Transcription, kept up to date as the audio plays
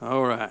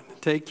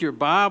take your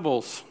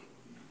Bibles.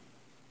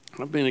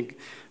 I've been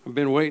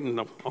waiting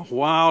a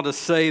while to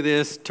say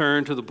this.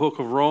 Turn to the book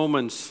of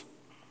Romans,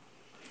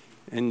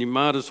 and you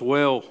might as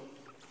well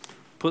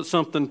put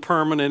something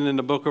permanent in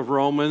the book of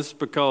Romans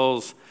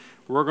because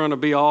we're going to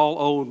be all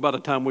old by the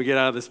time we get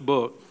out of this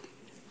book.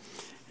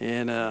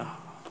 And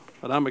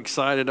but I'm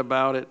excited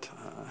about it.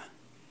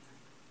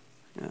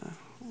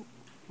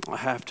 I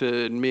have to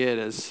admit,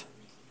 as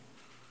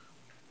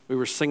we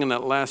were singing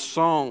that last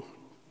song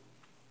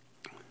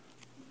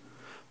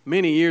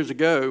many years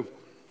ago,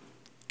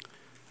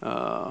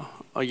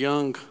 a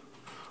young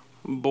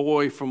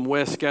boy from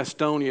West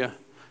Gastonia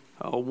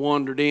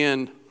wandered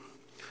in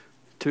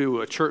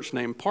to a church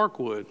named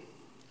Parkwood,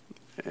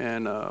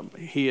 and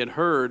he had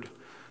heard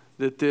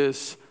that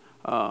this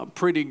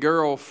pretty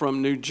girl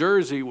from New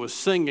Jersey was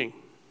singing.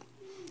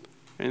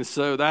 And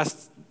so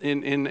that's,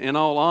 in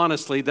all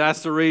honesty,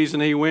 that's the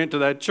reason he went to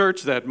that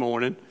church that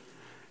morning.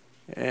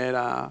 And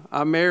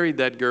I married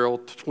that girl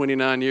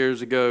 29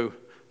 years ago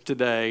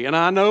today. And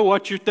I know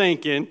what you're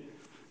thinking.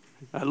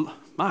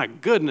 My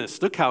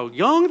goodness, look how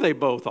young they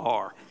both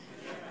are.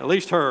 At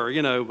least her,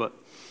 but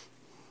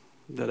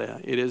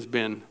it has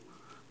been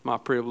my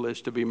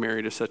privilege to be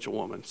married to such a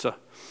woman. So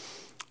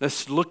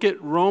let's look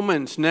at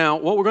Romans. Now,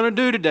 what we're going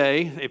to do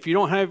today, if you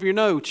don't have your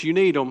notes, you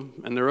need them,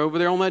 and they're over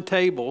there on that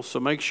table, so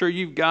make sure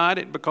you've got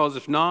it, because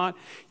if not,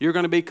 you're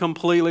going to be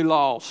completely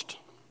lost.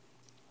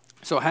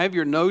 So have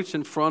your notes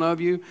in front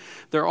of you.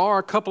 There are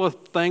a couple of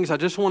things I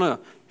just want to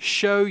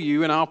show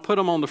you, and I'll put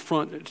them on the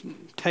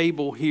front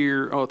table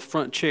here, or the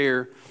front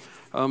chair.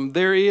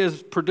 There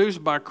is,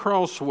 produced by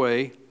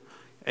Crossway,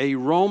 a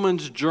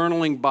Romans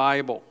journaling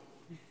Bible.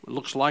 It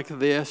looks like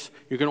this.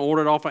 You can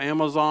order it off of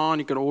Amazon.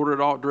 You can order it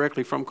all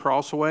directly from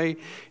Crossway.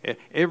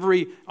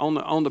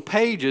 On the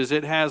pages,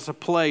 it has a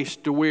place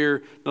to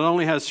where not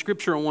only has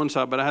scripture on one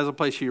side, but it has a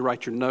place you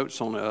write your notes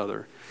on the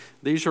other.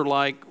 These are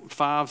like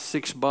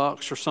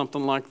 $5-6 or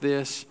something like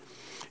this.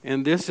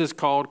 And this is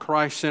called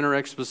Christ Center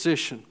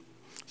Exposition.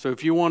 So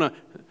if you want to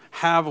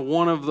have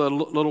one of the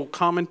little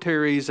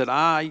commentaries that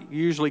I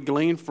usually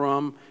glean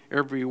from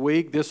every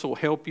week, this will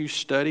help you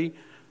study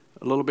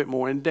a little bit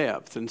more in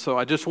depth. And so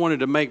I just wanted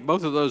to make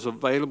both of those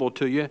available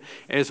to you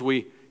as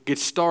we get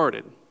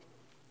started.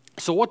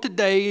 So what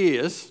today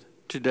is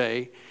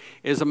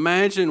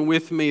imagine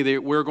with me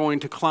that we're going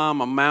to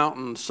climb a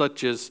mountain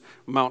such as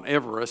Mount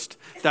Everest.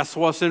 That's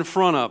what's in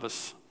front of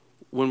us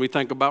when we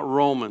think about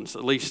Romans.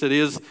 At least it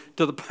is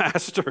to the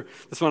pastor.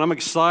 That's when I'm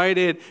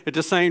excited. At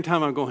the same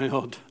time, I'm going,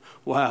 oh,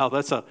 wow,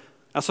 that's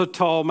a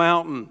tall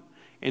mountain.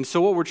 And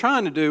so what we're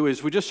trying to do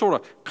is we just sort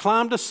of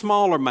climbed a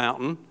smaller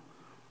mountain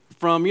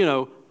from,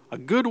 a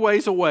good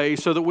ways away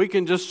so that we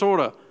can just sort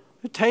of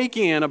take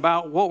in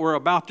about what we're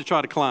about to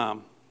try to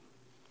climb.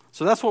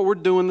 So that's what we're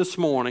doing this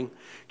morning,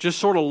 just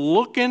sort of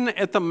looking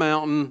at the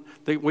mountain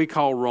that we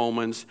call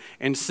Romans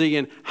and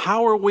seeing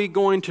how are we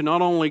going to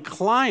not only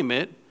climb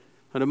it,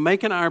 but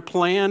making our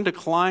plan to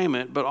climb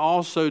it, but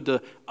also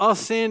to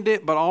ascend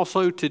it, but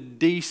also to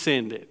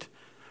descend it.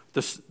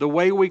 The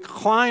way we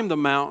climb the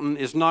mountain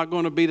is not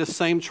going to be the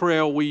same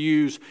trail we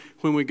use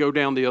when we go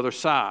down the other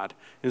side.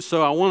 And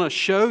so I want to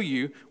show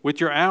you with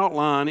your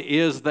outline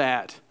is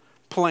that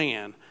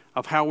plan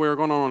of how we're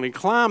going to not only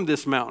climb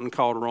this mountain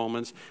called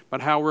Romans,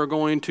 but how we're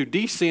going to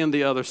descend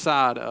the other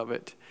side of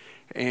it.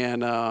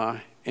 And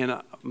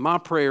my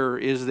prayer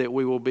is that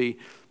we will be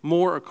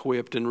more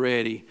equipped and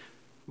ready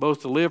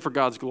both to live for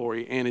God's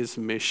glory and His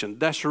mission.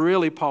 That's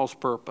really Paul's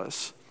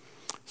purpose.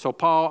 So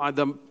Paul,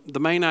 the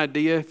main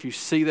idea, if you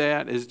see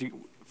that, is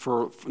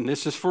and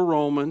this is for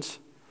Romans,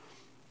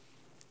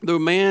 the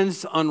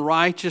man's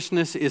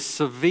unrighteousness is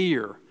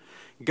severe.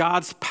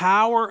 God's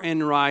power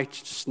and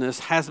righteousness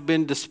has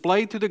been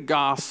displayed through the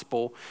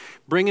gospel,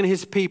 bringing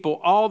His people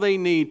all they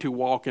need to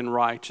walk in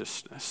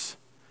righteousness.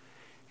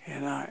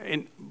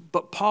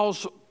 But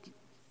Paul's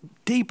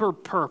deeper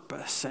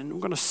purpose, and we're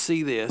going to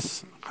see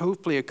this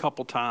hopefully a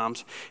couple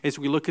times as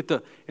we look at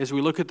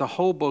the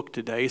whole book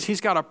today, is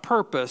he's got a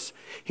purpose.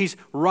 He's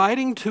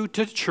writing to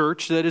the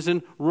church that is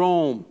in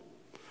Rome.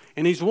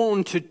 And he's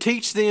wanting to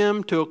teach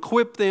them, to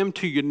equip them,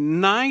 to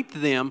unite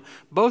them,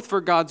 both for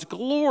God's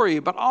glory,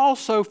 but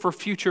also for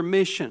future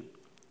mission.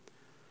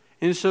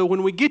 And so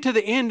when we get to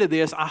the end of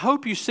this, I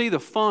hope you see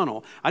the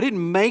funnel. I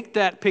didn't make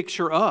that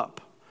picture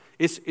up.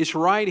 It's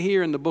right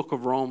here in the book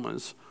of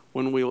Romans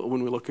when we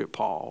look at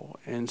Paul.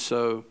 And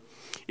so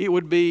it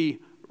would be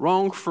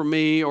wrong for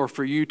me or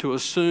for you to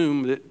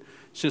assume that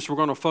since we're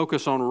going to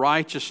focus on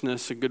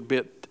righteousness a good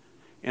bit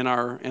in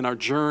our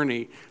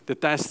journey,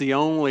 that's the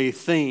only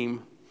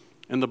theme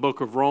in the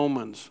book of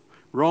Romans.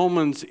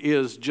 Romans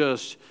is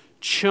just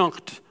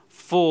chunked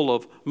full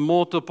of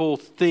multiple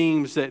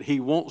themes that he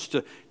wants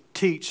to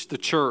teach the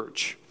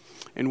church.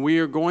 And we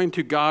are going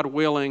to, God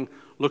willing,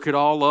 look at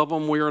all of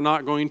them. We are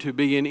not going to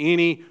be in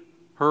any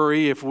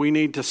hurry. If we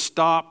need to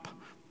stop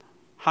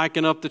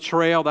hiking up the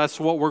trail, that's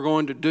what we're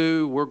going to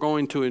do. We're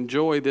going to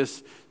enjoy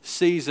this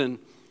season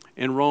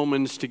in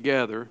Romans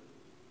together.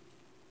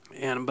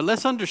 But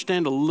let's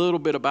understand a little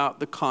bit about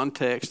the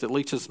context, at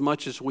least as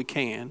much as we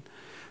can.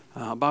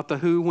 about the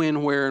who,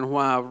 when, where, and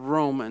why of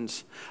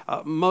Romans.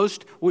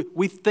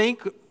 We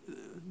think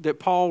that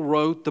Paul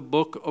wrote the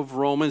book of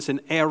Romans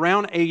in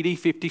around AD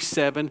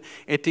 57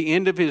 at the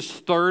end of his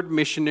third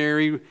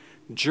missionary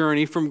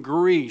journey from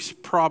Greece,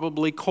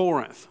 probably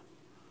Corinth.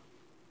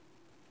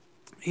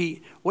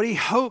 What he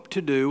hoped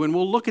to do, and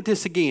we'll look at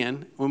this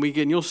again when we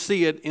get, and you'll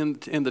see it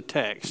in the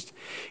text.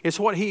 It's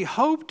what he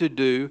hoped to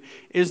do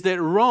is that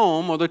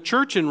Rome, or the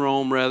church in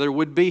Rome rather,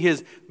 would be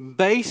his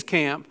base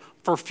camp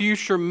for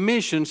future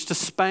missions to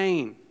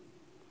Spain.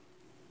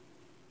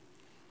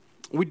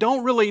 We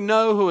don't really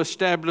know who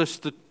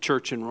established the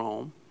church in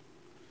Rome.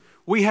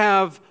 We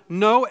have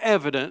no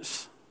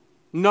evidence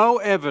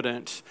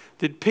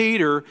that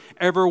Peter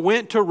ever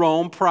went to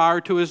Rome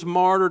prior to his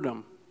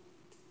martyrdom.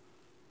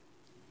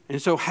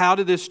 And so how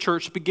did this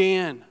church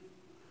begin?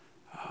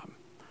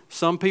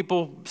 Some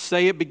people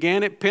say it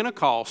began at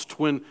Pentecost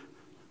when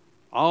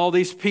all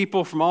these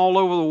people from all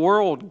over the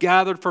world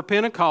gathered for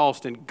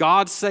Pentecost, and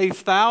God saved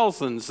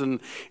thousands, and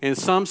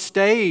some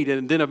stayed,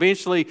 and then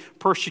eventually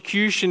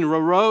persecution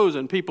arose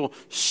and people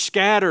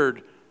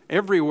scattered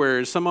everywhere,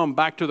 and some of them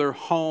back to their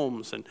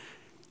homes. And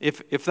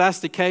if that's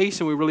the case,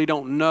 and we really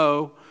don't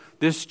know,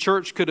 this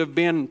church could have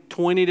been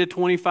 20 to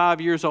 25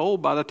 years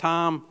old by the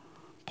time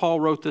Paul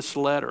wrote this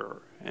letter.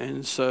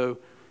 And so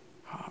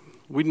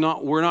we're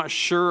not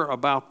sure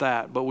about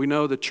that, but we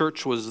know the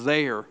church was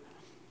there.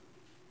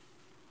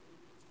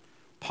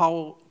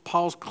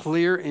 Paul's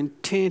clear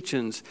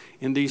intentions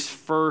in these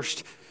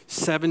first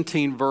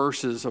 17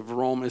 verses of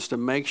Romans to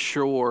make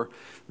sure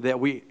that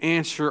we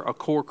answer a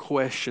core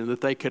question,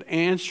 that they could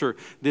answer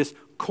this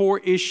core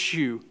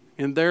issue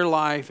in their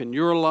life, in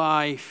your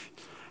life.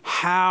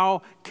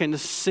 How can a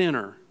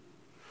sinner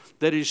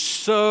that is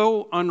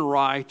so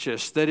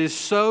unrighteous, that is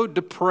so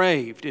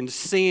depraved in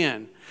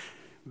sin,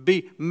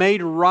 be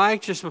made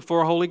righteous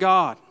before a holy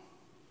God?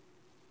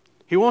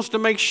 He wants to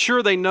make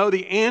sure they know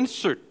the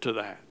answer to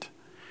that.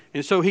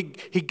 And so he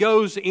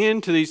goes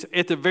into these,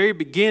 at the very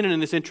beginning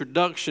in this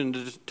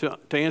introduction to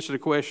answer the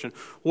question,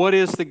 what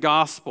is the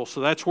gospel?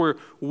 So that's where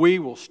we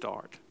will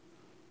start.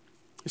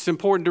 It's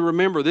important to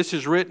remember this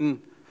is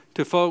written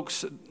to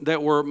folks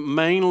that were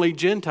mainly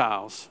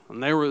Gentiles.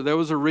 And there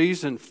was a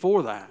reason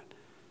for that.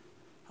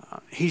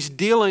 He's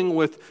dealing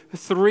with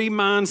three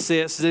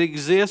mindsets that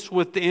exist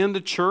within the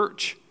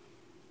church.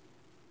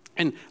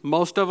 And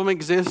most of them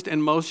exist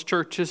in most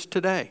churches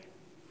today.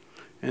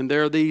 And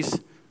there are these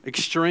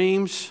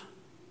extremes.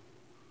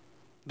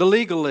 The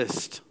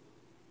legalist.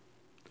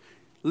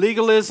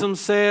 Legalism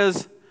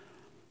says,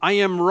 I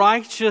am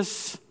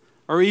righteous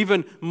or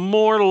even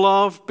more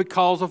loved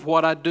because of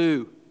what I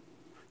do.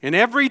 And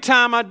every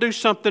time I do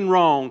something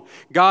wrong,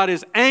 God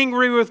is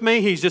angry with me.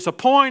 He's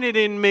disappointed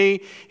in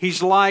me.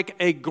 He's like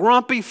a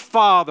grumpy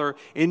father.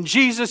 And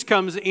Jesus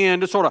comes in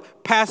to sort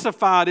of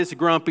pacify this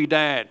grumpy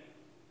dad.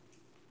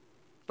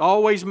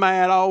 Always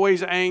mad,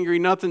 always angry,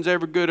 nothing's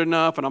ever good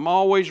enough, and I'm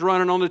always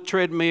running on the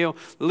treadmill.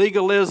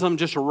 Legalism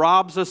just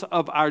robs us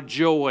of our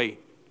joy.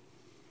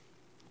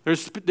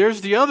 There's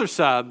the other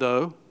side,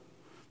 though.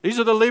 These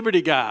are the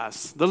liberty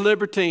guys, the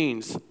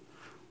libertines.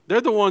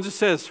 They're the ones that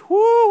says,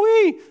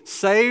 whoo-wee,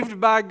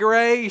 saved by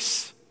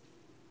grace.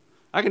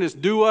 I can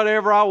just do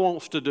whatever I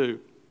want to do.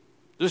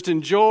 Just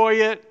enjoy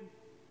it.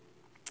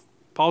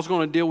 Paul's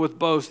going to deal with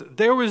both.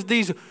 There was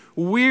these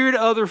weird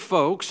other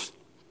folks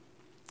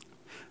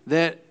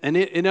and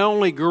it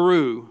only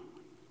grew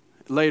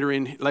later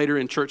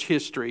in church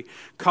history,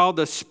 called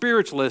the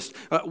spiritualists.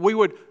 We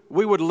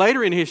would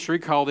later in history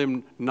call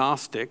them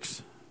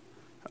Gnostics.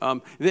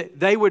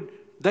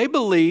 They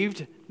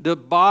believed the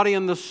body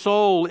and the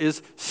soul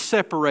is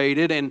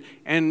separated,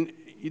 and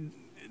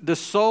the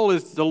soul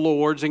is the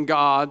Lord's and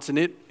God's, and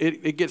it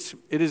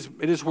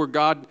is where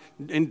God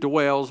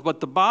indwells.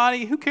 But the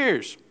body, who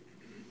cares?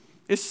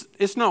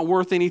 It's not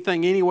worth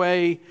anything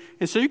anyway,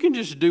 and so you can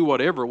just do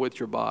whatever with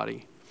your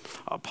body.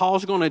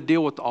 Paul's going to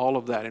deal with all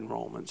of that in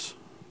Romans.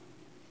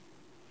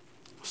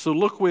 So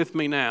look with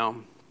me now.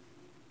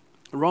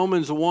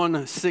 Romans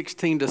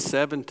 1:16 to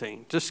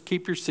 17. Just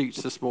keep your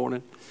seats this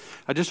morning.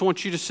 I just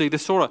want you to see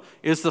this sort of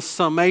is the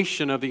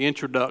summation of the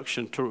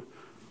introduction to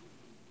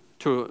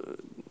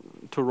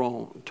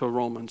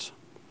Romans.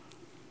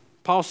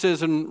 Paul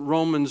says in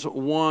Romans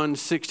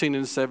 1:16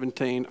 and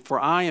 17,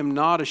 for I am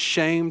not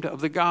ashamed of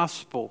the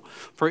gospel,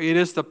 for it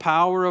is the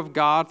power of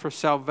God for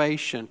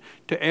salvation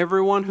to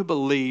everyone who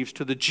believes,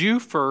 to the Jew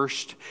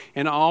first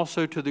and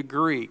also to the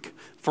Greek.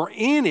 For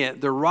in it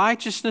the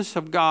righteousness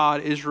of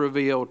God is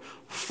revealed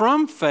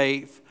from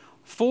faith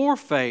for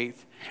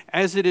faith,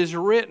 as it is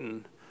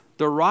written,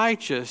 the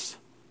righteous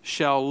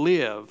shall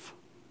live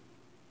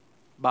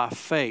by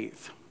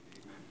faith.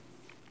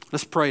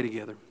 Let's pray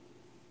together.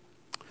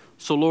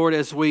 So, Lord,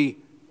 as we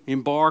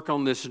embark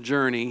on this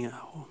journey,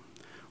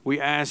 we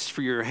ask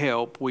for your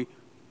help.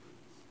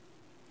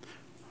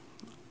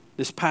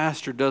 This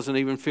pastor doesn't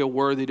even feel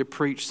worthy to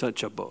preach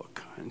such a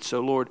book. And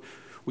so, Lord,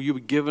 will you be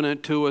giving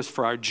it to us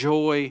for our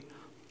joy,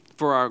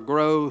 for our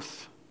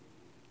growth,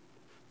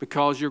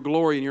 because your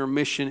glory and your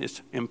mission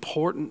is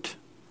important.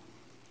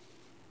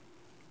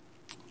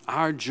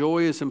 our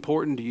joy is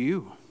important to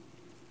you.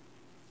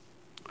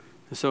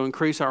 And so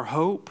increase our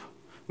hope,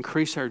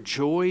 increase our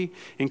joy,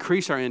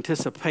 increase our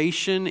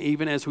anticipation,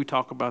 even as we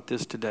talk about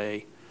this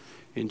today.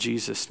 In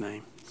Jesus'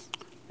 name,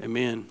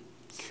 amen.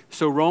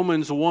 So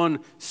Romans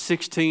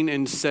 1:16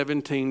 and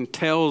 17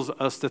 tells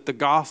us that the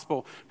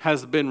gospel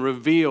has been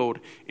revealed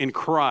in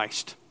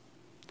Christ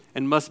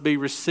and must be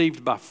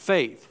received by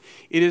faith.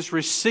 It is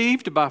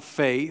received by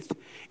faith,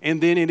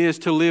 and then it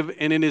is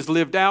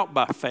lived out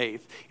by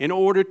faith. In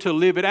order to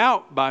live it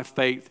out by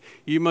faith,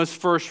 you must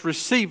first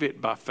receive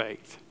it by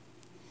faith.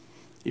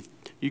 If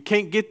you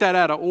can't get that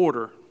out of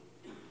order.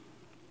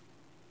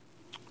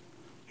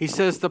 He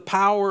says the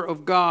power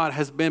of God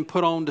has been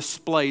put on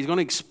display. He's going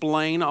to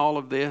explain all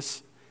of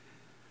this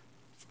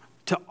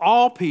to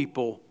all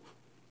people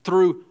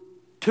through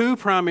two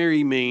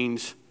primary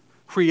means: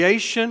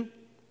 creation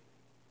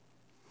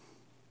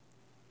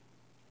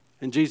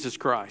and Jesus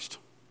Christ.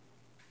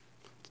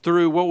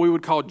 Through what we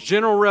would call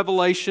general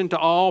revelation to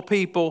all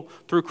people,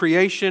 through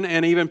creation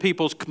and even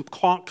people's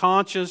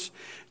conscience,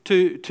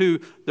 to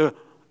the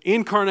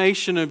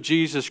incarnation of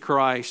Jesus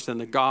Christ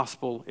and the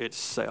gospel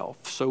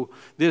itself. So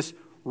this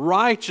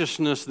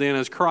righteousness then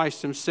as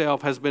Christ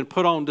himself has been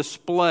put on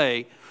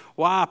display.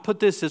 Why I put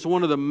this as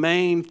one of the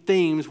main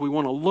themes we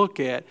want to look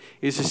at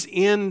is this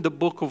in the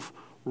book of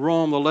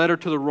Rome, the letter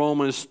to the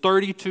Romans,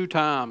 32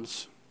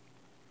 times.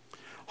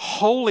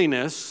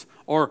 Holiness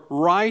or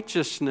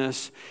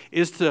righteousness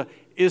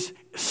is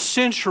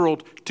central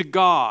to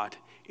God.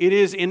 It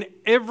is in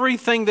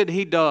everything that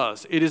he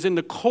does. It is in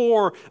the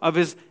core of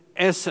his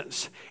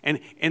essence. And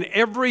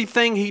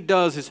everything he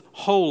does is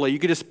holy. You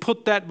can just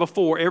put that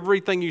before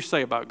everything you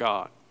say about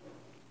God.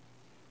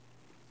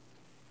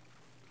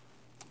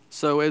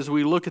 So as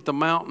we look at the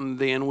mountain,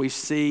 then we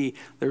see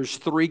there's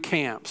three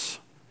camps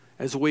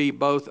as we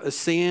both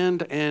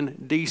ascend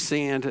and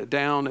descend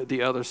down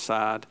the other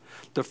side.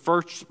 The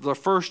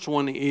first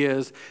one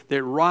is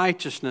that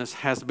righteousness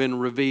has been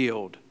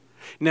revealed.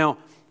 Now,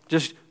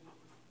 just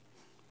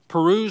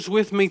peruse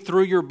with me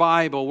through your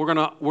Bible. We're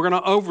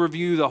gonna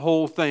overview the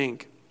whole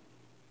thing.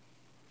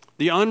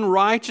 The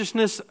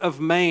unrighteousness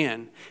of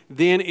man,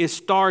 then it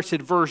starts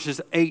at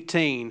verses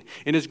 18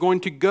 and is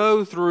going to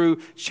go through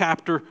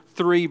chapter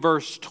 3,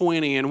 verse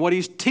 20. And what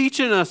he's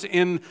teaching us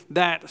in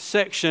that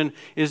section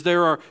is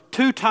there are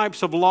two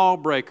types of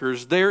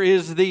lawbreakers. There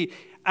is the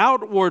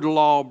outward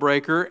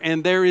lawbreaker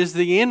and there is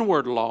the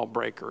inward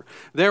lawbreaker.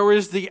 There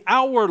is the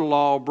outward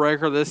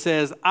lawbreaker that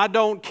says, I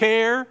don't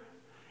care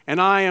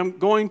and I am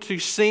going to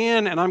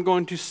sin and I'm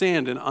going to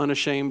sin in an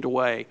unashamed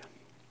way.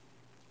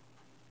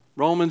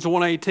 Romans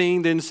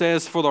 1:18 then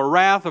says, for the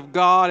wrath of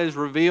God is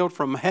revealed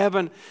from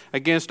heaven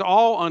against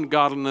all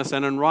ungodliness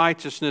and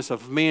unrighteousness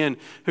of men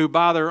who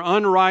by their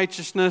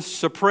unrighteousness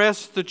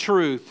suppress the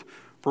truth.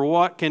 For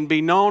what can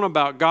be known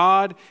about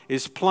God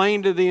is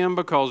plain to them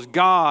because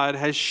God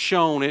has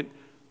shown it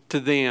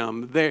to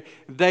them.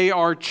 They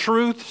are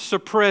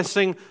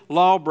truth-suppressing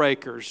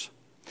lawbreakers.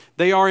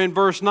 They are, in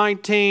verse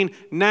 19,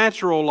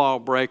 natural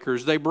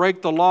lawbreakers. They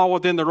break the law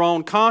within their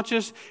own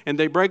conscience, and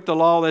they break the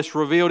law that's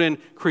revealed in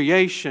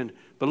creation.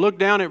 But look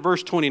down at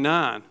verse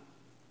 29.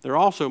 They're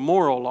also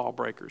moral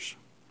lawbreakers.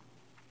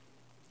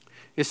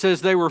 It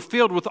says, they were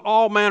filled with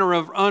all manner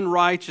of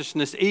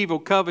unrighteousness, evil,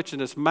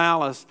 covetousness,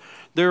 malice.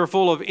 They are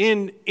full of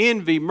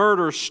envy,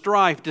 murder,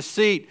 strife,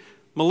 deceit,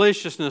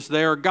 maliciousness.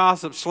 They are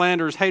gossips,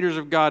 slanderers, haters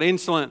of God,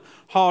 insolent,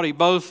 haughty,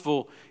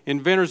 boastful,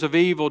 inventors of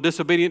evil,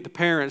 disobedient to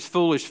parents,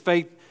 foolish,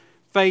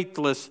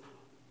 faithless,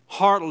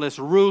 heartless,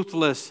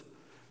 ruthless.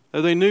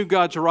 Though they knew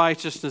God's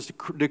righteousness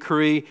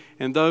decree,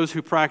 and those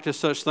who practice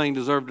such things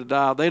deserve to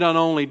die. They not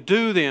only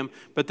do them,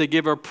 but they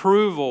give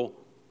approval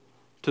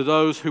to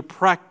those who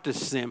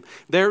practice them.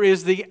 There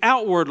is the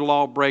outward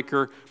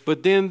lawbreaker,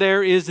 but then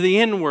there is the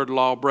inward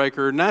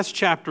lawbreaker, and that's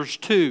chapters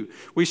 2.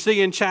 We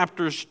see in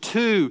chapters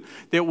 2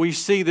 that we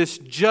see this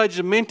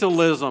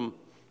judgmentalism,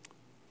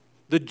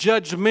 the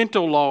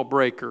judgmental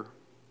lawbreaker.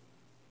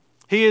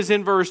 He is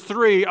in verse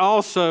 3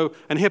 also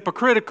an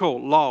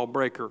hypocritical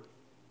lawbreaker.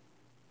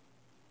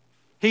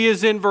 He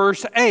is in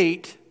verse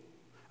 8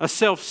 a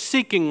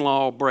self-seeking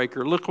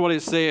lawbreaker. Look what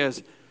it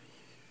says.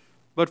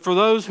 But for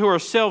those who are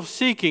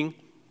self-seeking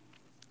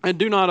and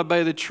do not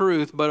obey the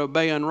truth, but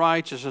obey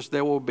unrighteousness,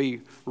 there will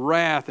be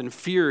wrath and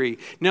fury.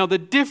 Now, the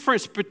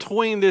difference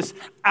between this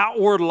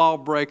outward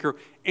lawbreaker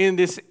and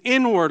this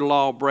inward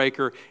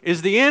lawbreaker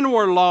is the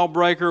inward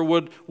lawbreaker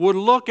would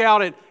look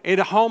out at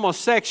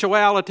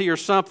homosexuality or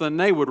something, and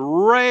they would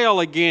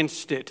rail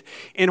against it.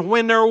 And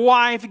when their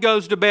wife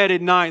goes to bed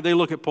at night, they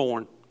look at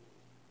porn.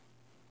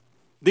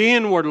 The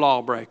inward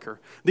lawbreaker.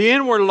 The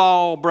inward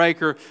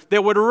lawbreaker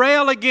that would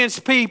rail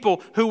against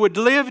people who would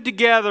live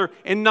together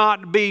and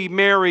not be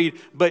married,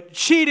 but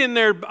cheat in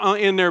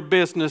their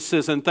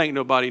businesses and think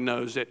nobody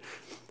knows it.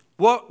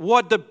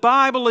 What the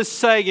Bible is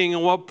saying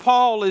and what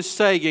Paul is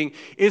saying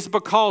is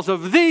because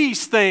of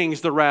these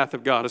things the wrath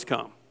of God has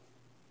come.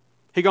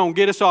 He's going to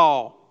get us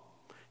all.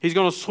 He's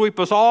going to sweep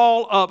us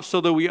all up so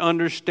that we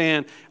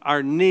understand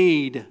our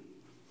need.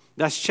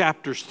 That's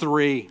chapters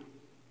 3.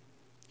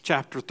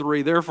 chapter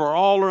 3. Therefore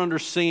all are under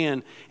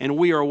sin, and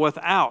we are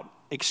without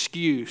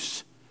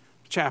excuse.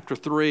 Chapter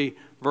 3,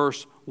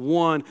 verse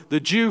 1. The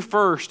Jew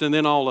first, and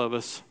then all of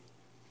us.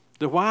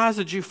 Why is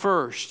the Jew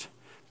first?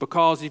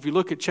 Because if you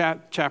look at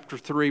chapter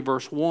 3,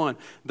 verse 1,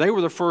 they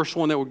were the first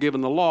one that were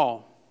given the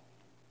law.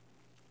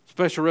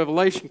 Special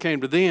revelation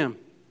came to them.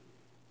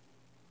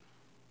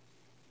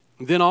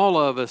 And then all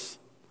of us.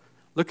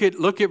 Look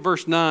at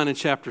verse 9 in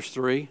chapter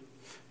 3.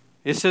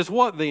 It says,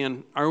 what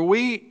then? Are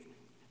we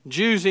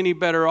Jews any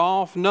better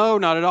off? No,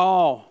 not at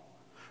all.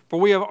 For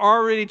we have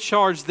already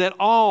charged that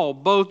all,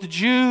 both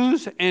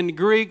Jews and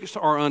Greeks,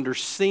 are under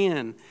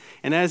sin.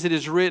 And as it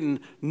is written,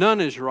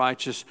 none is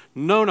righteous,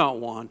 no, not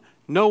one.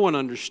 No one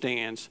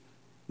understands.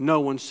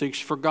 No one seeks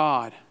for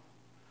God.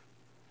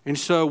 And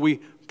so we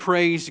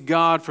praise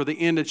God for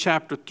the end of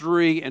chapter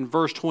 3 and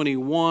verse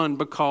 21,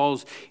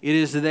 because it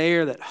is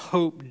there that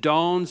hope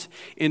dawns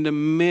in the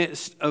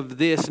midst of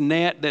this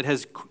net that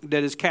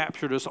has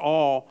captured us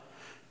all.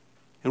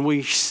 And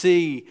we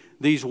see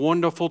these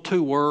wonderful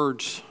two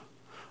words,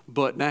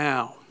 but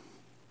now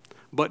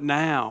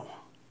the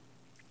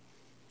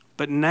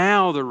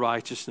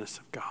righteousness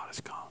of God has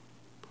come.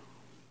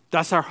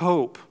 That's our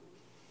hope.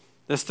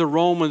 That's the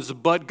Romans,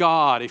 but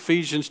God.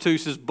 Ephesians 2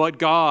 says, but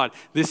God.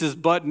 This is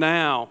but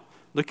now.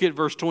 Look at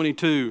verse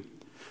 22.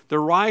 The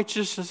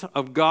righteousness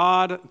of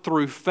God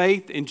through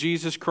faith in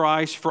Jesus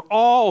Christ for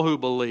all who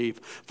believe.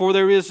 For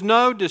there is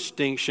no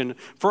distinction,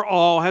 for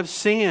all have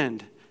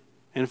sinned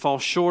and fall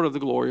short of the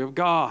glory of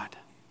God.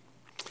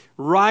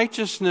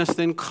 Righteousness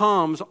then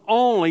comes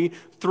only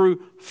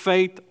through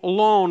faith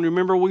alone.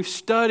 Remember, we've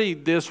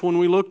studied this when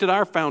we looked at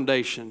our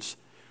foundations.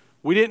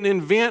 We didn't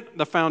invent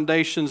the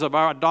foundations of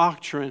our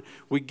doctrine.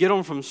 We get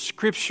them from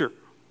Scripture.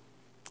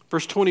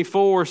 Verse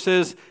 24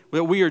 says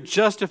that we are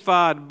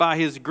justified by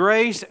His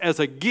grace as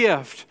a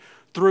gift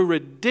through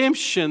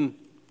redemption.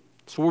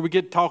 That's where we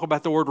get to talk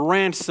about the word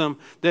ransom,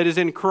 that is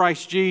in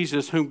Christ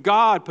Jesus, whom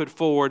God put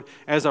forward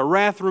as a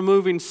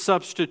wrath-removing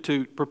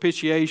substitute,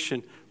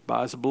 propitiation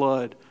by His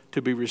blood,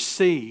 to be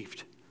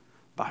received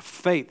by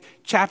faith.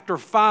 Chapter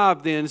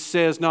 5 then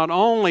says not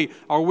only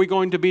are we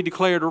going to be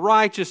declared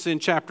righteous in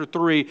chapter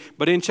 3,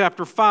 but in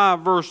chapter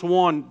 5 verse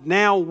 1,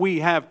 now we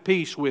have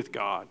peace with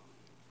God.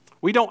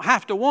 We don't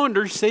have to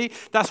wonder, see,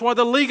 that's why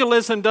the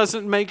legalism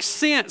doesn't make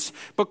sense,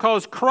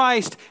 because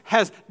Christ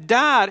has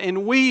died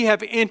and we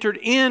have entered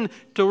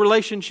into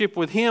relationship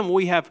with Him.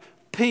 We have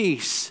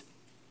peace.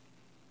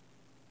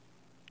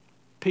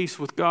 Peace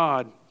with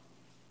God.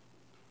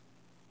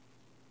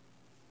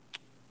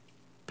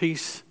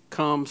 Peace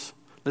comes,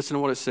 listen to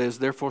what it says,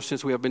 therefore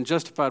since we have been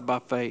justified by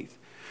faith,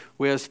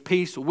 we have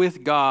peace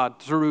with God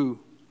through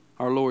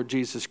our Lord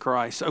Jesus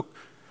Christ.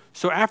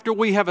 So after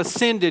we have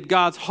ascended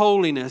God's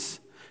holiness,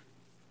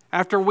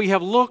 after we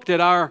have looked at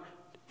our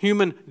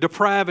human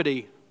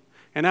depravity,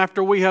 and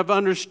after we have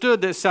understood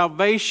that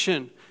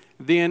salvation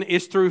then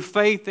is through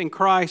faith in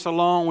Christ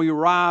alone, we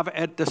arrive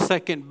at the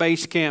second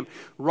base camp,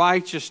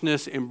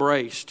 righteousness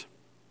embraced.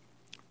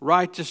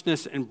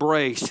 Righteousness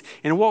embraced.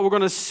 And what we're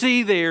going to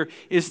see there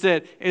is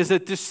that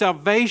this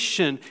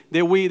salvation,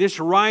 this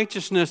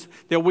righteousness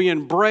that we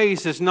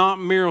embrace is not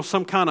merely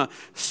some kind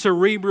of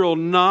cerebral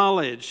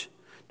knowledge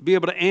to be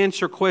able to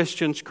answer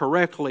questions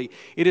correctly.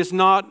 It is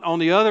not, on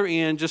the other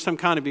end, just some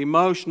kind of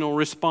emotional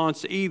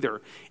response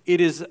either.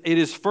 It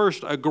is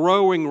first a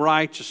growing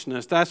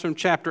righteousness. That's from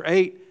chapter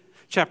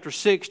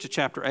 6 to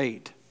chapter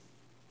 8.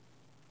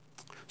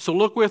 So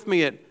look with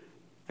me at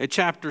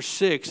chapter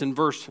 6 and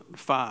verse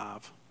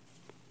 5.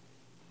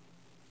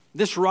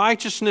 This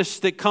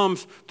righteousness that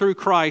comes through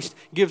Christ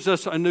gives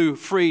us a new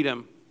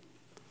freedom.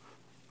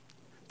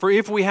 For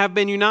if we have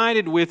been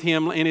united with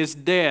Him in His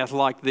death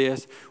like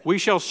this, we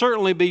shall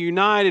certainly be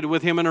united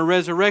with Him in a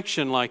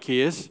resurrection like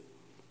His.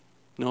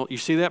 No, you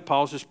see that?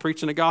 Paul's just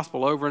preaching the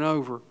gospel over and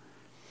over.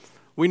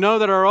 We know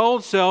that our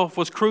old self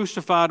was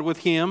crucified with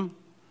Him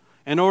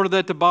in order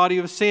that the body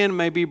of sin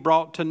may be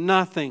brought to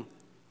nothing.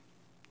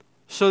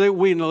 So that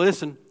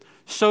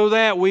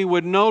we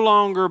would no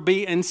longer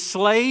be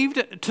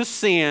enslaved to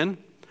sin,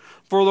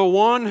 for the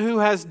one who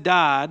has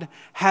died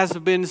has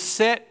been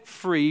set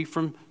free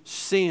from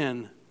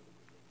sin.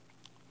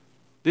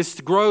 This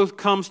growth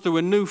comes through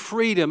a new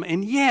freedom,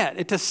 and yet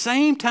at the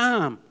same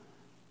time,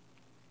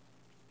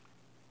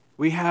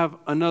 we have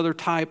another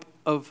type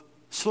of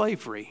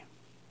slavery.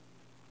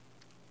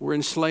 We're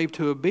enslaved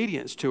to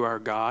obedience to our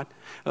God.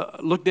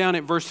 Look down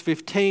at verse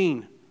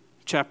 15,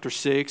 chapter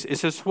 6. It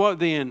says, what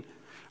then?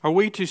 Are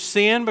we to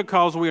sin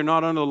because we are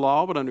not under the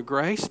law but under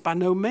grace? By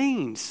no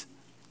means.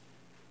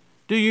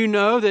 Do you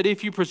know that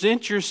if you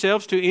present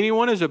yourselves to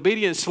anyone as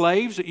obedient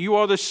slaves, you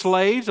are the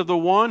slaves of the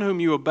one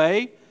whom you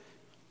obey,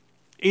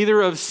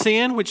 either of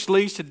sin, which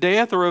leads to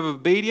death, or of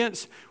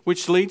obedience,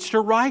 which leads to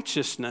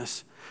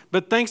righteousness?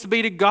 But thanks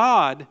be to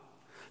God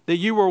that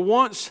you were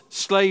once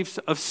slaves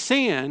of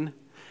sin,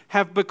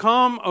 have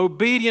become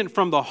obedient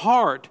from the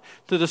heart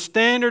to the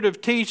standard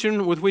of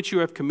teaching with which you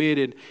have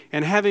committed,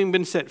 and having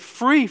been set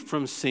free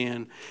from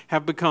sin,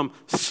 have become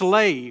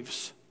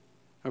slaves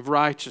of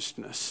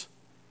righteousness.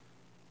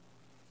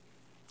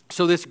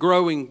 So this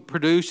growing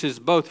produces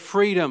both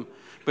freedom,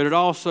 but it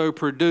also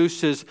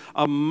produces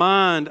a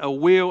mind, a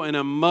will, and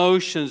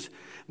emotions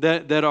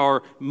that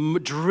are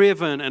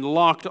driven and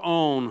locked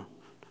on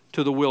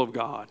to the will of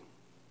God.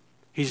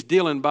 He's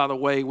dealing, by the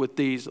way, with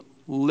these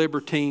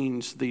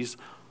libertines, the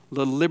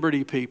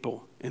liberty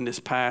people in this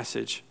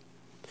passage.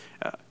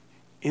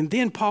 And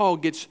then Paul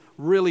gets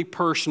really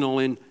personal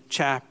in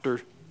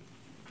chapter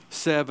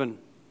 7.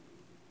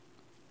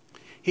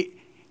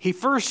 He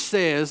first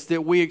says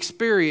that we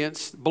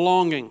experience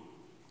belonging,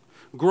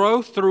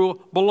 growth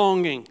through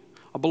belonging.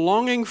 A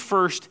belonging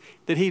first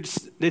that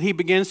he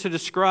begins to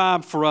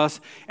describe for us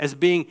as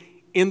being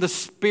in the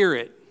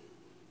Spirit.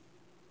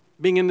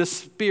 Being in the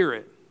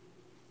Spirit.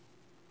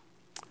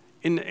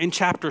 In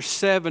chapter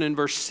 7 and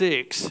verse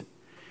 6,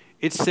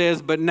 it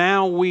says, "But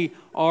now we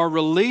are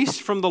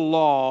released from the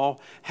law,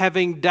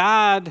 having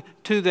died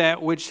to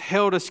that which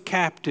held us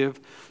captive,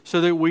 so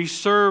that we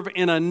serve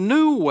in a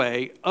new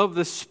way of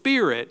the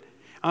Spirit,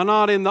 and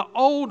not in the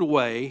old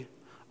way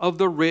of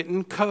the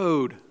written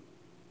code."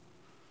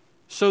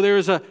 So there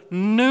is a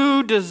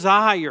new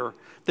desire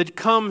that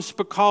comes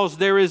because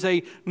there is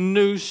a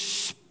new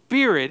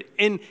spirit.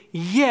 And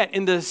yet,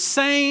 in the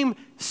same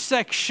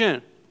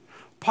section,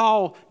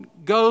 Paul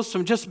goes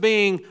from just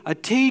being a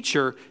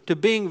teacher to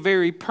being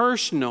very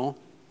personal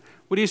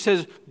when he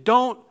says,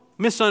 don't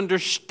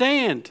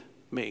misunderstand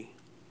me.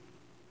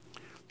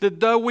 That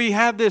though we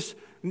have this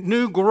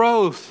new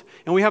growth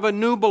and we have a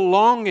new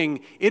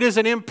belonging, it is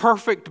an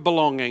imperfect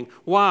belonging.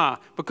 Why?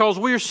 Because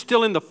we're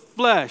still in the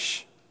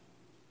flesh.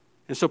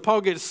 And so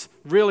Paul gets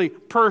really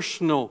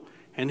personal,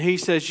 and he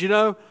says,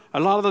 a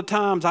lot of the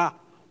times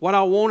what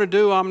I want to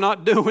do, I'm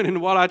not doing,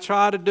 and what I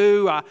try to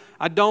do,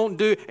 I don't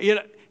do.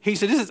 He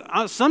said,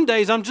 some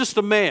days I'm just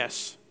a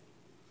mess.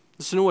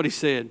 Listen to what he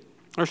said.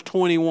 Verse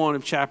 21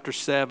 of chapter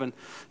 7.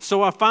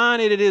 "So I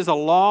find it is a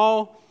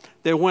law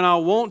that when I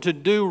want to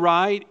do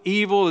right,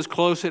 evil is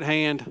close at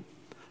hand.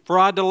 For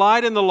I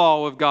delight in the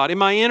law of God, in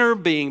my inner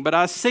being, but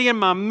I see in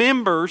my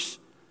members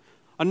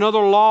another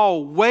law,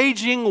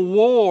 waging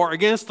war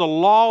against the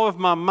law of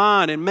my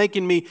mind and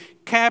making me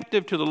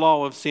captive to the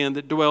law of sin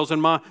that dwells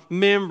in my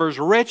members.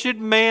 Wretched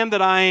man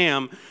that I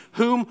am,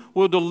 whom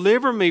will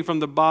deliver me from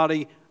the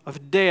body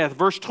of death?"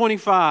 Verse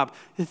 25,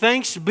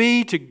 "Thanks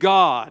be to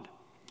God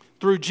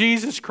through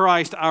Jesus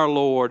Christ our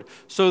Lord.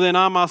 So then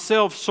I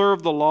myself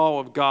serve the law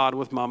of God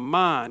with my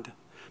mind,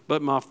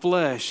 but my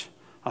flesh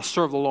I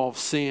serve the law of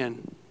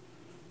sin."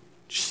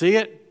 Did you see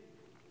it?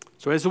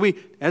 So as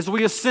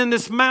we ascend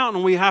this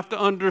mountain, we have to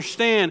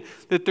understand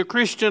that the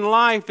Christian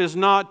life is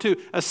not to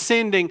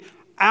ascending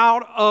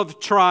out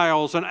of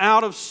trials and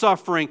out of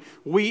suffering.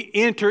 We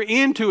enter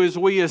into, as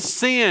we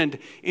ascend,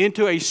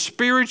 into a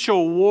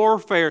spiritual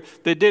warfare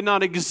that did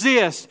not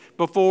exist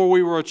before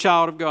we were a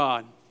child of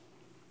God.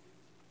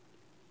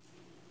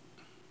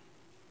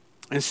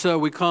 And so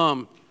we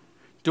come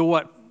to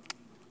what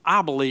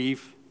I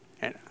believe,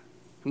 and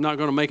I'm not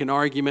going to make an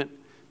argument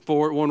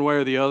for it one way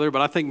or the other,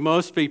 but I think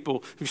most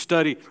people who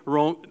study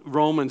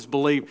Romans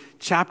believe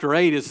chapter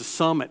 8 is the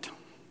summit.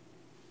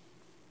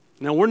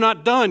 Now, we're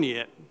not done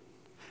yet,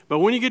 but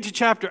when you get to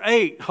chapter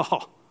 8,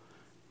 and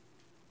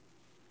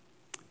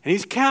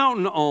he's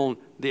counting on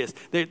this.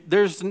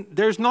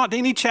 There's not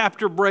any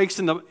chapter breaks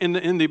in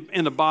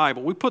the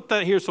Bible. We put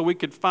that here so we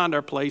could find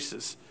our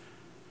places.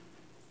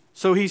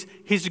 So he's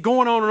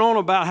going on and on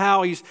about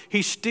how he's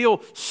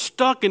still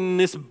stuck in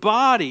this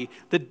body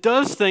that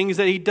does things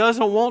that he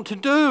doesn't want to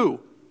do.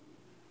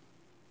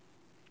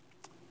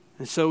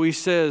 And so he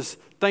says,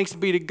 thanks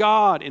be to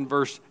God in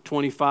verse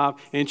 25.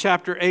 In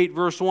chapter 8,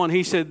 verse 1,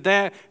 he said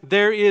that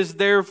there is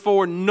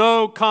therefore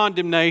no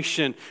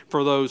condemnation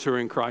for those who are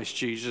in Christ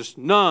Jesus.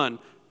 None.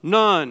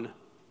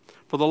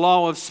 For the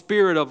law of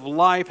spirit of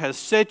life has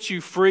set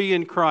you free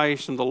in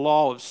Christ from the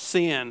law of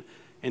sin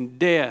and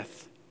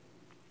death.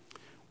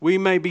 We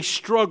maybe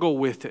struggle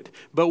with it,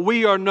 but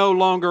we are no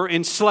longer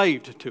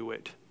enslaved to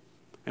it.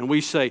 And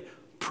we say,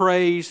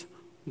 praise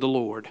the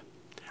Lord.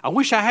 I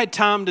wish I had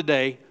time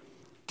today to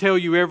tell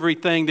you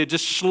everything to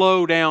just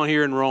slow down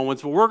here in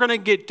Romans, but we're going to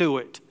get to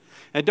it.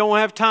 I don't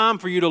have time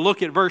for you to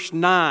look at verse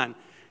 9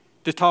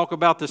 to talk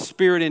about the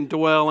Spirit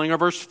indwelling, or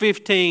verse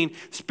 15,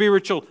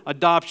 spiritual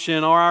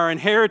adoption, or our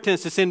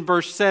inheritance that's in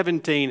verse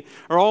 17,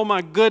 or oh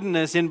my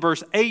goodness in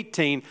verse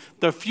 18,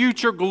 the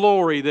future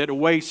glory that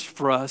awaits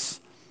for us.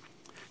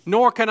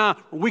 Nor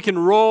we can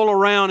roll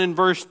around in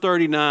verse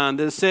 39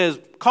 that says,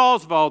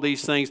 because of all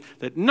these things,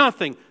 that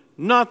nothing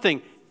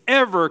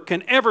ever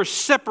can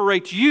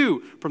separate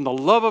you from the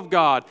love of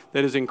God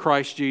that is in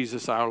Christ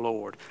Jesus our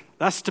Lord.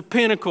 That's the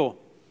pinnacle.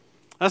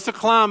 That's the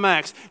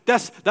climax.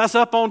 That's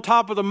up on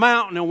top of the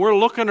mountain, and we're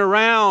looking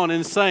around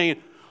and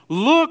saying,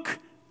 look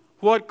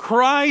what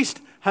Christ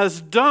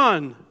has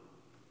done.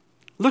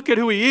 Look at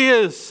who He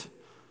is.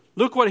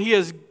 Look what He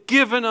has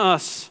given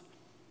us.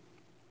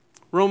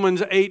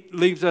 Romans 8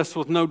 leaves us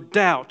with no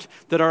doubt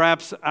that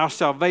our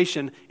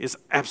salvation is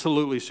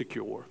absolutely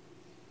secure.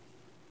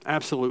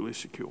 Absolutely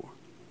secure.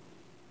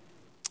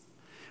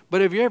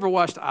 But have you ever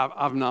watched,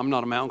 I'm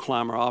not a mountain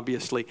climber,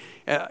 obviously,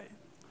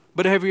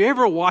 But have you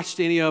ever watched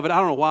any of it? I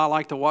don't know why I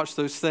like to watch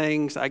those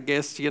things. I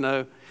guess,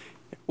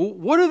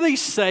 What do they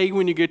say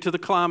when you get to the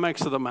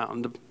climax of the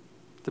mountain,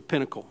 the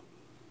pinnacle?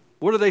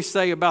 What do they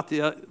say about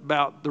the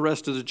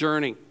rest of the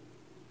journey?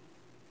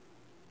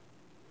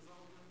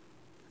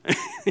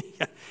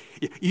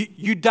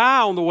 You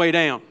die on the way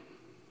down.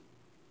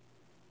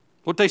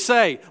 What they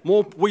say,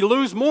 we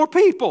lose more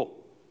people.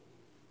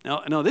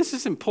 Now this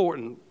is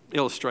important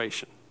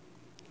illustration.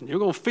 You're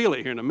going to feel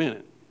it here in a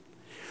minute.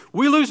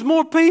 We lose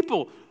more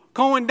people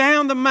going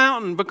down the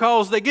mountain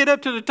because they get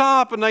up to the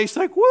top and they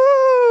say,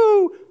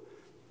 woo,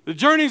 the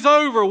journey's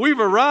over, we've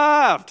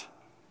arrived.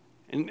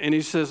 And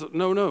he says,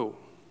 no,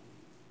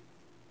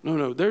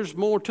 there's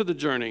more to the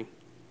journey.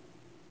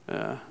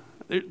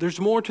 There's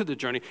more to the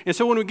journey. And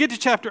so when we get to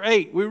chapter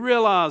 8, we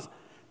realize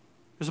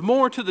there's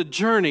more to the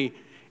journey.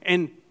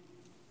 And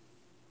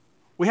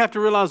we have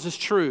to realize this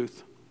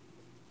truth.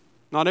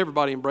 Not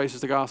everybody embraces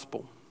the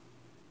gospel.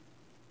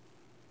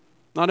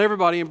 Not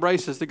everybody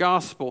embraces the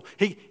gospel.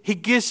 He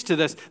gets to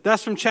this.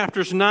 That's from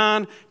chapters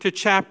 9 to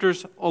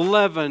chapters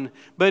 11.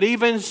 But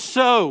even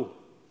so,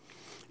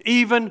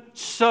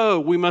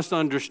 we must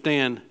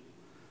understand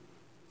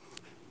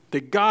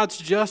that God's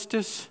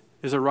justice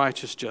is a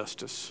righteous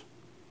justice.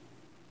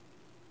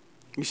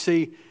 You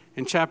see,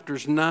 in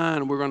chapters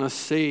 9, we're going to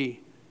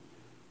see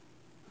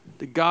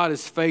that God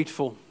is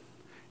faithful.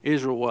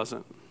 Israel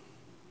wasn't.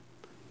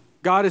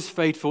 God is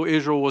faithful.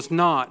 Israel was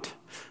not.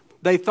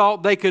 They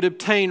thought they could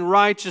obtain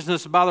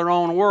righteousness by their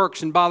own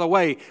works. And by the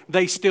way,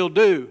 they still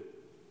do.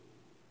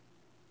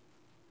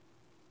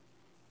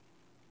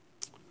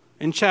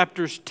 In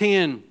chapters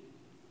 10,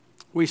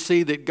 we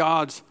see that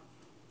God's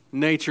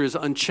nature is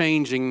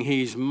unchanging.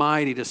 He's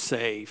mighty to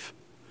save.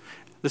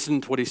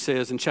 Listen to what he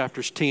says in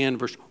chapters 10,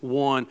 verse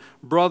 1.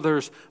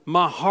 Brothers,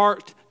 my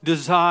heart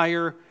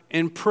desire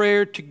and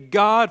prayer to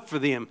God for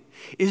them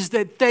is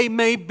that they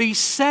may be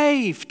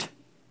saved.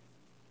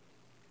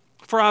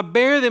 For I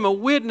bear them a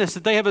witness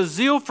that they have a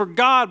zeal for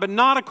God, but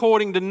not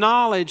according to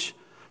knowledge,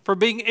 for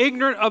being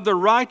ignorant of the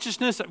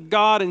righteousness of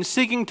God and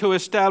seeking to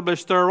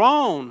establish their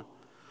own.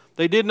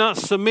 They did not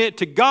submit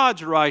to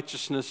God's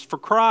righteousness, for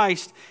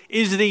Christ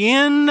is the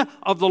end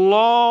of the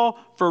law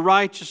for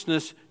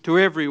righteousness to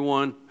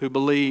everyone who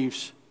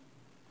believes.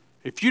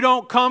 If you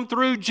don't come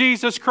through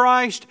Jesus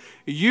Christ,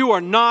 you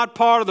are not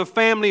part of the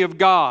family of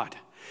God.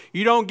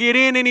 You don't get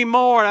in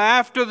anymore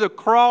after the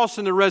cross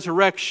and the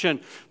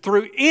resurrection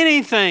through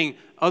anything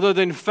other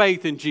than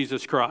faith in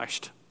Jesus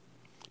Christ.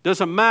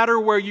 Doesn't matter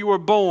where you were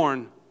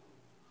born.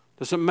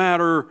 Doesn't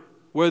matter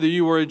whether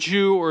you were a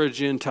Jew or a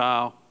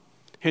Gentile.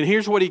 And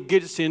here's what he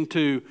gets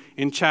into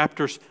in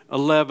chapters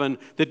 11,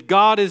 that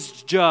God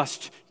is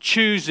just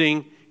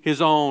choosing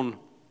his own.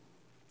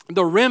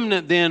 The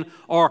remnant then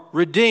are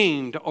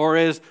redeemed, or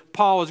as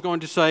Paul is going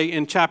to say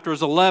in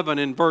chapters 11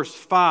 and verse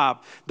 5,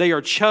 they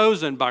are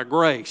chosen by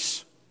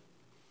grace.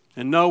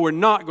 And no, we're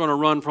not going to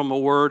run from a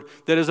word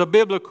that is a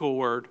biblical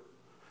word.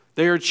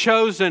 They are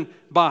chosen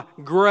by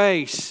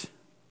grace.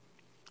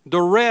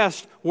 The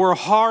rest were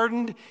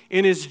hardened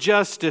in his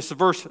justice,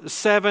 verse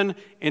 7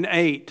 and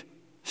 8,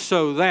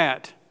 so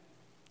that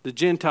the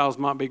Gentiles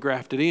might be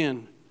grafted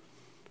in,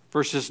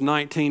 verses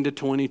 19 to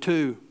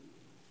 22.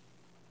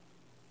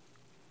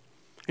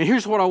 And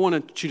here's what I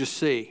wanted you to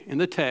see in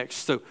the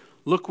text. So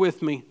look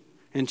with me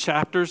in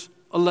chapters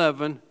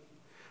 11,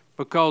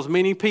 because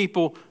many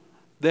people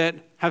that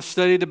have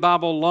studied the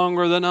Bible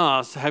longer than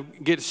us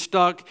get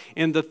stuck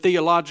in the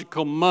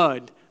theological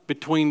mud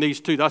between these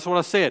two. That's what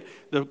I said.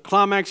 The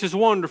climax is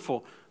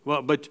wonderful,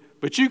 well, but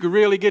you could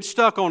really get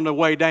stuck on the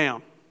way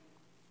down.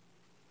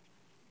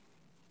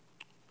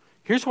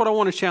 Here's what I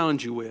want to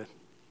challenge you with.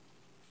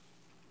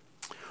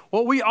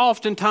 What we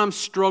oftentimes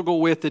struggle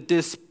with at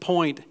this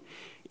point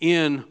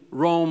in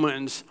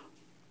Romans,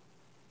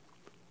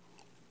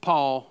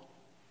 Paul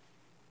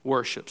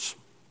worships.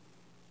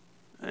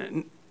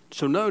 And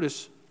so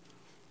notice,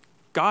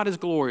 God is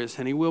glorious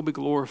and he will be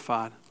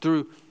glorified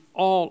through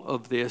all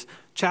of this.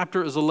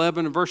 Chapter is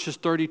 11 verses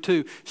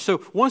 32.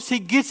 So once he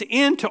gets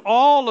into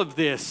all of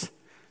this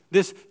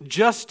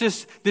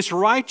justice, this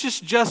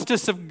righteous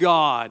justice of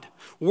God,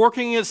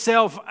 working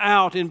itself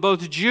out in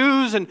both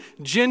Jews and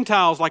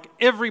Gentiles, like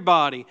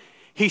everybody,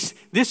 this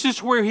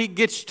is where he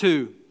gets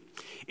to.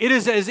 It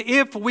is as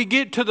if we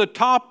get to the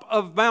top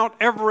of Mount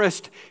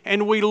Everest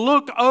and we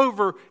look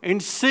over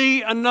and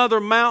see another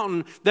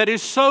mountain that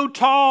is so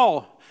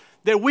tall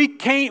that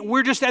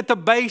we're just at the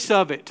base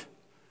of it.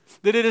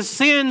 That it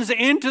ascends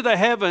into the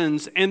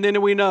heavens, and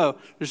then we know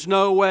there's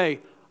no way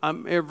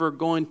I'm ever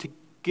going to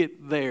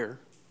get there.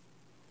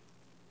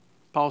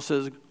 Paul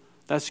says,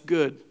 that's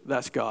good,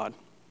 that's God.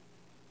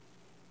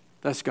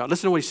 That's God.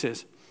 Listen to what he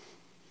says.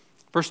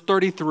 Verse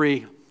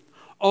 33,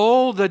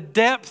 oh, the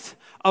depth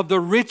of the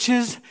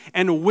riches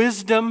and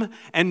wisdom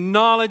and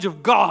knowledge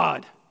of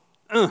God.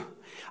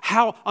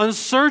 How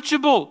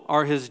unsearchable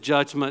are his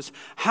judgments.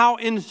 How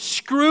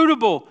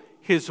inscrutable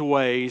his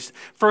ways.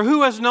 For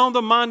who has known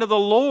the mind of the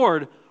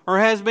Lord, or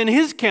has been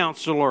his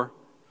counselor,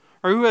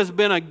 or who has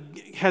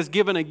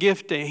given a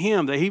gift to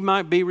him that he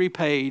might be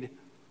repaid?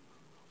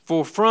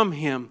 For from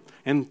him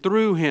and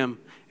through him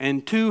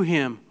and to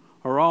him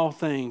are all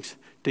things.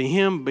 To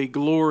him be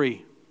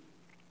glory.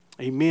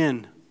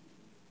 Amen.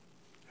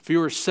 If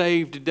you are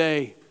saved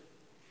today,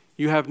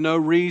 you have no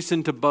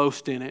reason to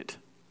boast in it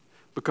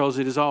because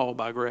it is all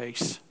by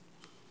grace.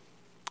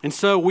 And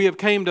so we have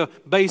came to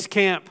base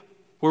camp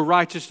where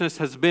righteousness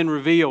has been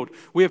revealed.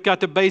 We have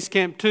got to base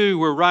camp 2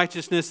 where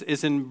righteousness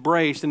is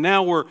embraced. And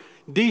now we're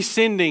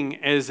descending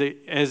as it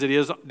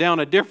is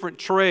down a different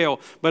trail,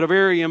 but a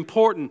very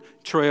important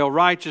trail.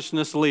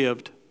 Righteousness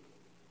lived.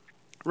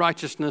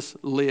 Righteousness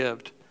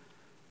lived.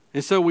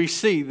 And so we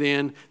see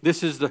then,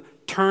 this is the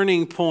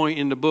turning point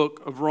in the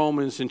book of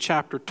Romans in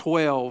chapter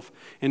 12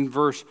 in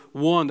verse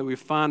 1 that we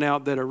find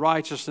out that a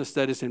righteousness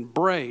that is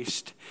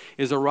embraced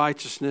is a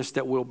righteousness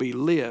that will be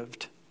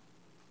lived.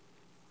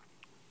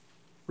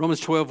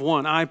 Romans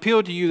 12:1. I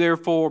appeal to you,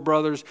 therefore,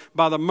 brothers,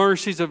 by the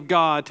mercies of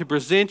God, to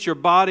present your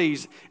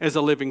bodies as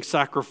a living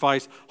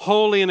sacrifice,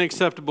 holy and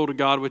acceptable to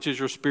God, which is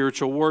your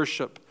spiritual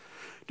worship.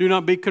 Do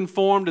not be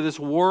conformed to this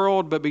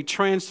world, but be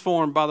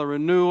transformed by the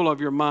renewal of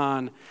your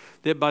mind,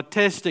 that by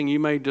testing you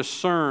may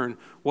discern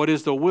what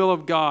is the will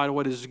of God,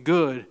 what is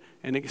good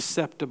and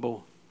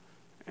acceptable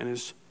and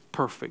is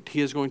perfect.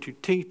 He is going to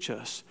teach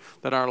us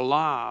that our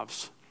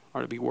lives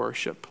are to be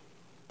worship.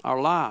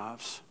 Our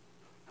lives.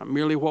 Not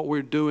merely what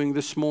we're doing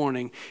this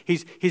morning.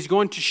 He's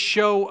going to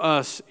show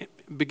us,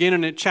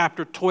 beginning at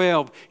chapter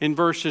 12, in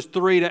verses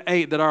 3 to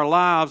 8, that our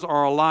lives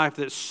are a life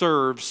that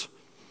serves.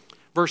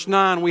 Verse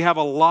 9, we have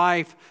a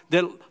life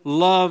that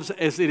loves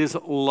as it is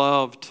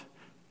loved.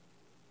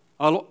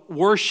 A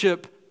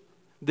worship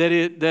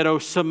that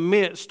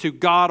submits to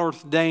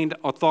God-ordained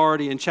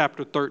authority in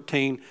chapter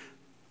 13.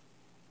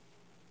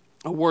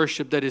 A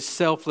worship that is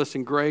selfless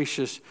and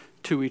gracious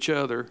to each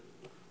other,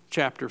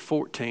 chapter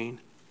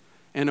 14.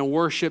 And a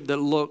worship that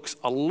looks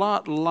a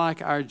lot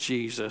like our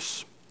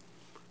Jesus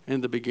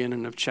in the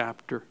beginning of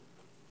chapter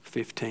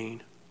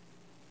 15.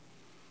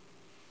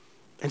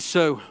 And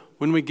so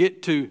when we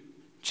get to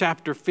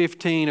chapter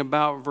 15,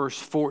 about verse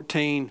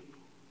 14,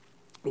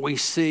 we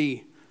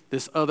see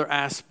this other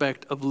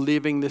aspect of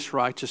living this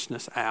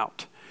righteousness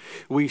out.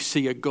 We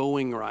see a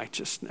going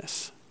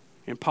righteousness.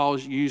 And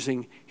Paul's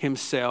using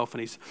himself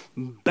and he's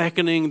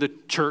beckoning the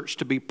church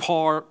to be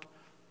part.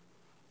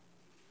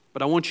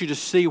 But I want you to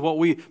see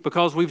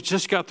because we've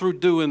just got through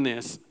doing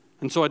this.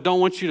 And so I don't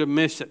want you to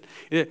miss it.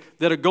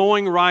 That a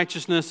going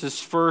righteousness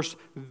is first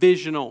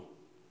visional.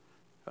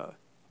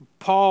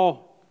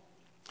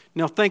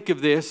 Now think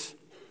of this.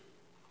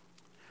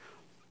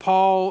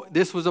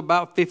 This was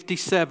about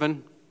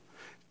 57.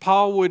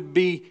 Paul would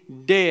be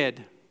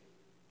dead,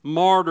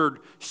 martyred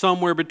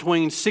somewhere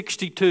between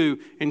 62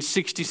 and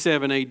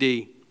 67 AD.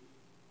 He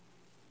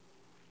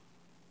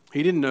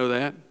didn't know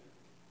that.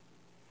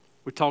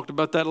 We talked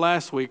about that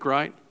last week,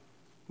 right?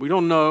 We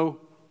don't know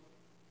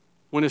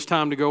when it's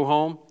time to go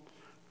home.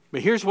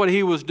 But here's what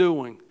he was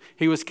doing.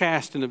 He was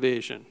casting a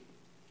vision.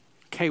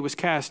 He was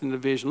casting a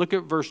vision. Look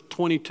at verse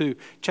 22,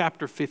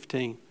 chapter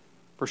 15,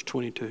 verse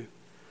 22.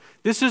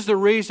 This is the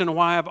reason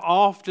why I've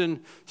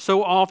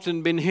so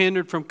often been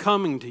hindered from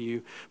coming to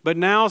you. But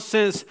now,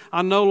 since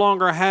I no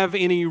longer have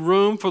any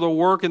room for the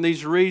work in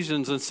these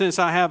regions, and since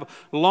I have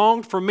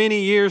longed for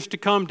many years to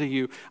come to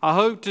you, I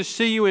hope to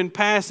see you in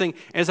passing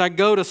as I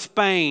go to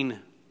Spain,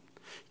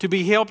 to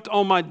be helped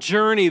on my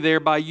journey there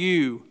by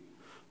you,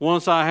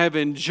 once I have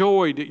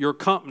enjoyed your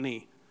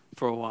company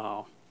for a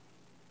while.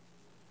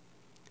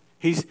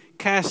 He's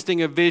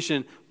casting a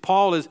vision.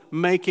 Paul is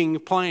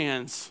making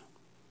plans.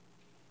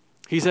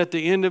 He's at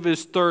the end of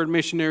his third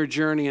missionary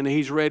journey and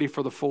he's ready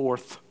for the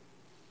fourth.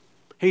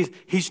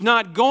 He's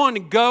not going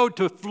to go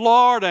to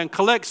Florida and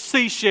collect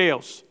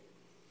seashells.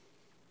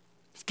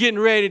 He's getting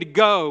ready to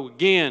go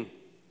again.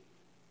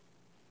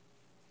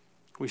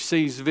 We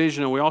see his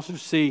vision, and we also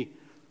see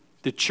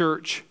the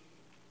church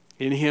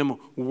in him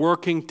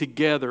working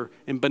together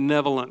in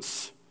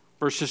benevolence.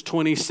 Verses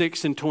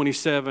 26 and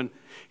 27.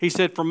 He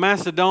said, "From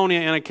Macedonia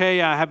and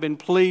Achaia I have been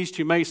pleased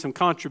to make some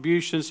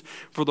contributions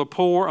for the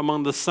poor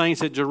among the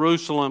saints at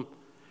Jerusalem.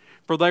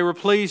 For they were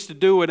pleased to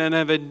do it, and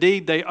have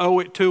indeed they owe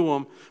it to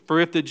them.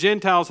 For if the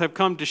Gentiles have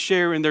come to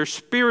share in their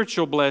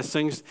spiritual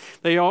blessings,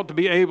 they ought to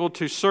be able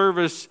to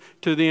service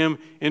to them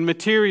in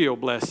material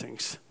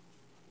blessings."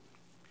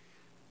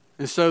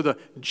 And so the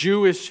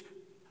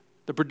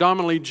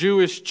predominantly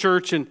Jewish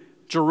church in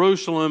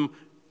Jerusalem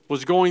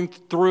was going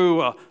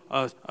through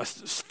a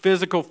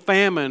physical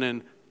famine,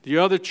 and the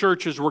other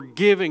churches were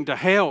giving to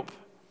help.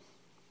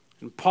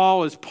 And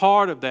Paul is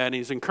part of that. And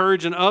he's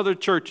encouraging other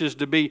churches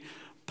to be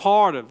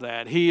part of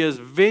that. He is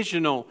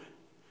visional.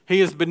 He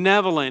is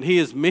benevolent. He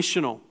is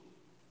missional.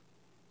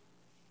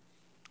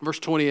 Verse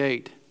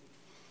 28.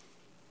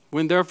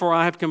 "When therefore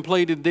I have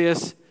completed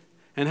this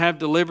and have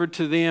delivered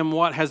to them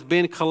what has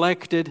been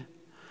collected,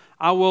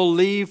 I will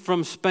leave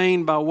from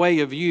Spain by way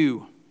of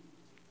you.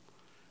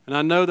 And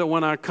I know that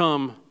when I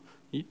come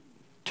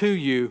to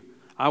you,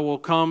 I will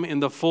come in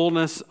the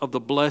fullness of the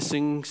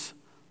blessings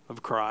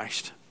of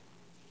Christ."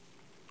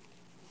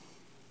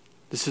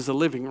 This is a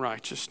living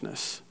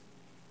righteousness.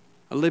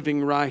 A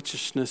living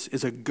righteousness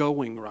is a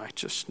going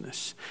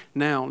righteousness.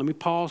 Now, let me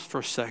pause for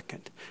a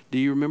second. Do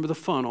you remember the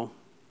funnel?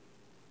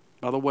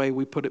 By the way,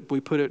 we put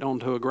it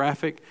onto a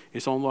graphic.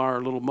 It's on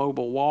our little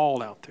mobile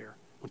wall out there.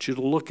 I want you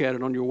to look at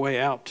it on your way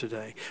out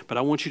today. But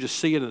I want you to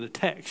see it in the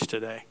text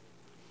today.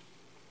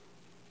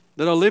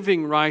 That a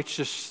living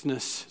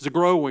righteousness is a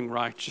growing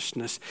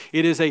righteousness.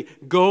 It is a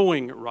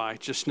going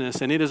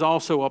righteousness, and it is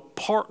also a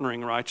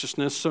partnering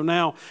righteousness. So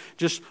now,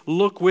 just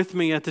look with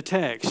me at the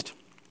text.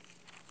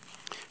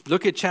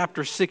 Look at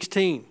chapter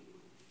 16.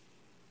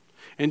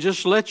 And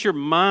just let your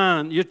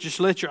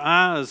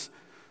eyes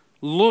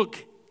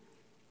look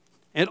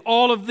at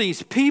all of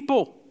these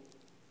people.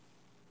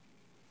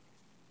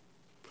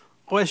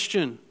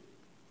 Question: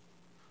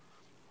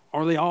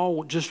 are they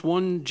all just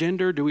one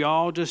gender? Do we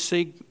all just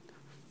see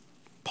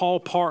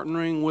Paul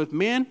partnering with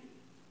men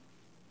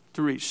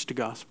to reach the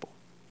gospel?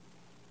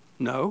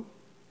 No.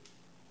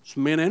 There's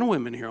men and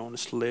women here on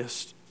this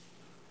list.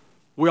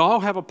 We all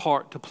have a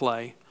part to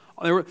play.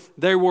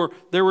 There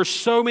were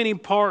so many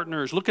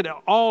partners. Look at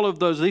all of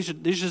those. These are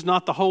just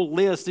not the whole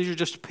list. These are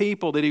just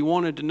people that he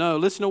wanted to know.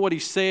 Listen to what he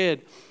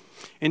said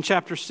in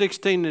chapter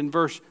 16 and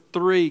verse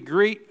 3.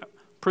 Greet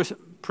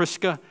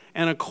Prisca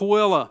and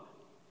Aquila,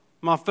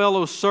 my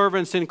fellow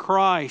servants in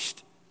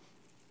Christ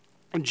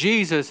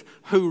Jesus,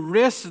 who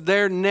risked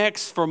their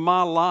necks for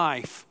my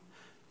life,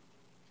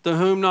 to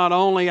whom not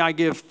only I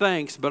give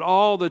thanks, but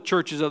all the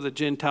churches of the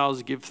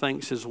Gentiles give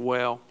thanks as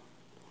well.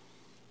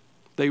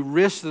 They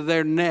risked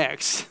their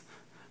necks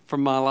for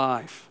my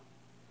life.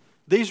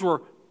 These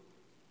were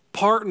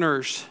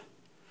partners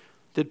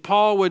that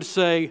Paul would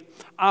say,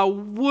 I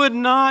would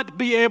not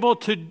be able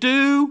to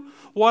do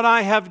what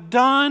I have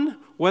done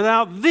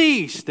without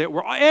these, that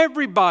were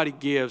everybody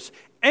gives.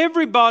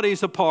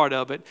 Everybody's a part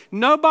of it.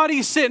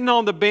 Nobody's sitting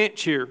on the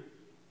bench here.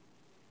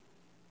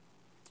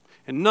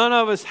 And none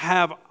of us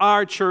have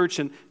our church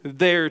and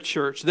their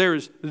church. There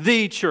is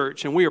the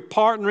church. And we are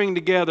partnering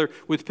together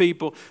with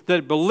people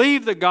that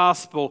believe the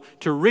gospel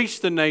to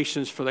reach the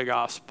nations for the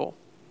gospel.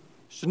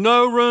 There's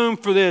no room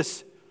for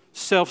this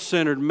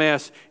self-centered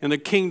mess in the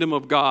kingdom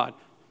of God.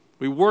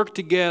 We work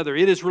together.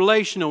 It is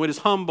relational. It is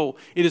humble.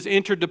 It is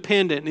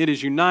interdependent. It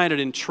is united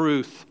in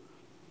truth.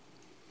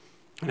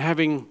 And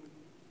having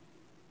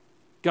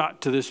got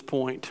to this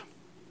point,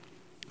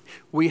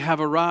 we have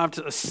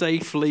arrived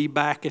safely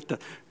back at the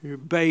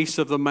base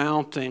of the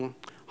mountain,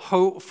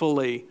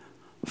 hopefully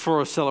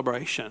for a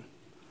celebration.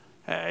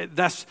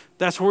 That's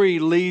where he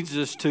leads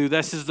us to.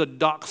 This is the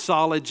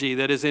doxology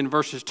that is in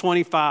verses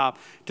 25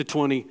 to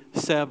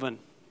 27.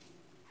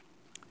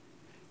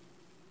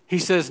 He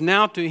says,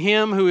 now to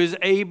him who is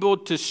able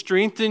to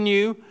strengthen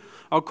you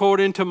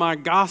according to my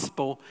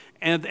gospel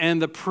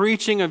and the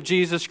preaching of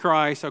Jesus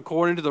Christ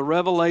according to the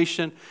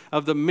revelation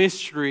of the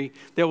mystery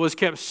that was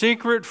kept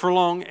secret for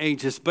long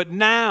ages, but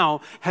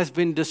now has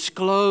been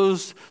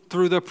disclosed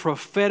through the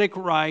prophetic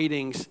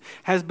writings,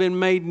 has been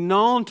made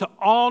known to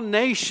all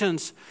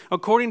nations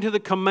according to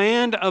the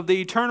command of the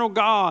eternal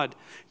God,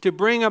 to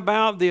bring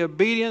about the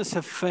obedience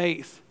of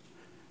faith.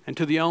 And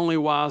to the only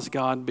wise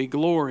God be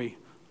glory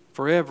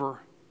forever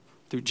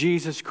through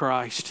Jesus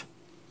Christ.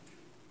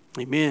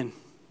 Amen.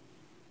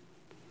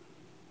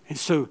 And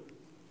so,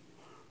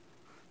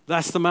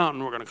 that's the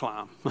mountain we're going to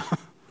climb.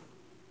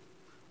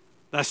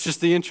 That's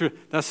just the intro.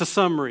 That's the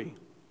summary.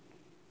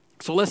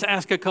 So let's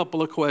ask a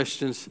couple of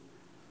questions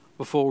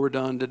before we're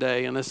done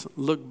today. And let's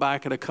look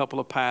back at a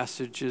couple of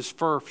passages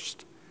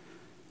first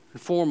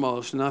and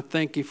foremost. And I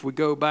think if we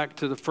go back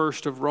to the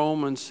first of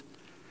Romans,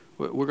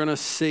 we're going to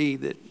see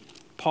that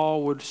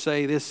Paul would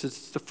say this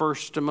is the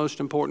first and most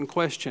important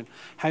question.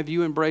 Have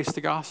you embraced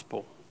the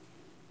gospel?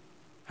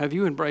 Have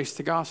you embraced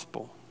the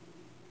gospel?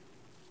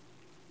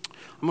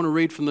 I'm going to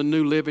read from the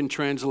New Living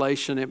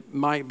Translation. It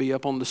might be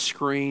up on the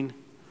screen.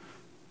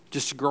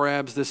 Just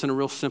grabs this in a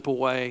real simple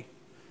way.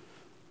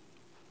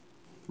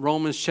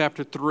 Romans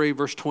chapter 3,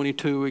 verse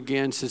 22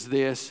 again says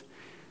this.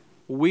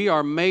 We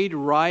are made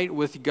right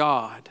with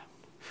God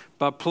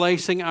by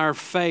placing our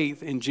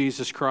faith in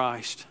Jesus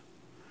Christ.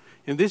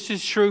 And this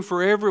is true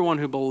for everyone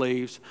who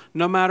believes,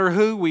 no matter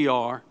who we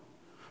are.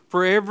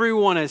 For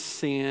everyone has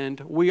sinned.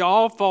 We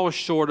all fall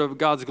short of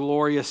God's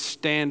glorious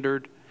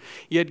standard.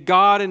 Yet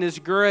God in His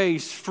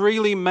grace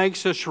freely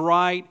makes us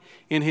right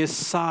in His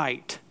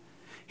sight.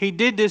 He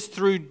did this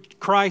through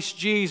Christ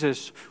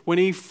Jesus when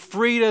He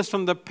freed us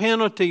from the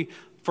penalty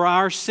for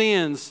our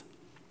sins.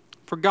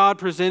 For God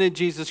presented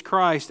Jesus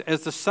Christ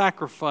as the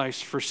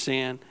sacrifice for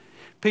sin.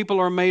 People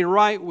are made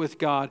right with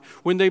God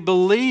when they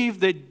believe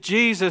that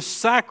Jesus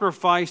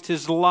sacrificed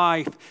His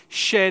life,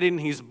 shedding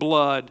His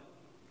blood.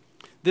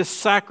 This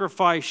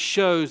sacrifice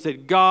shows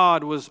that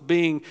God was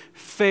being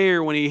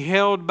fair when He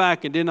held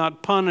back and did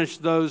not punish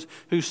those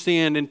who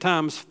sinned in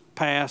times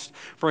past.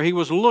 For He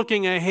was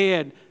looking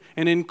ahead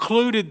and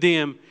included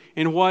them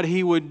in what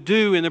He would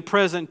do in the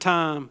present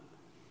time.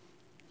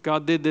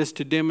 God did this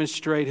to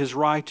demonstrate His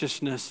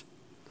righteousness.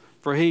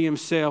 For He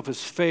Himself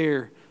is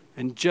fair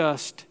and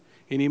just,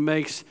 and He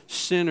makes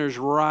sinners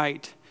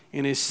right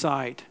in His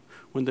sight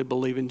when they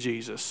believe in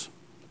Jesus.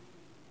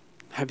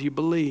 Have you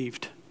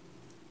believed?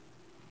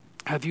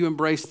 Have you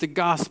embraced the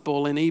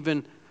gospel? And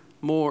even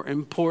more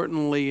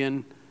importantly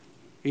and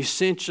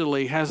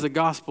essentially, has the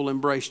gospel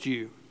embraced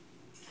you?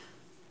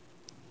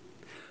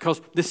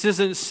 Because this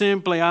isn't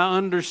simply, I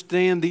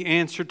understand the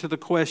answer to the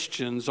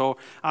questions, or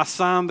I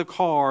signed the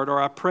card,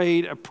 or I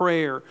prayed a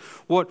prayer.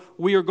 What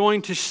we are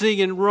going to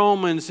see in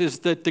Romans is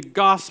that the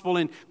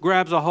gospel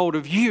grabs a hold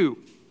of you.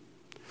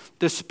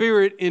 The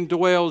Spirit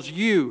indwells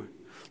you.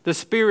 The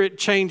Spirit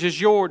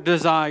changes your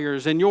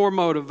desires and your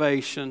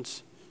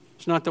motivations.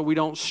 It's not that we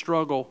don't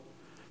struggle,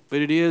 but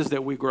it is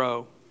that we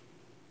grow,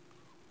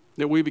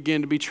 that we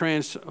begin to be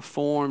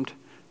transformed.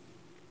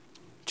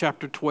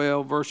 Chapter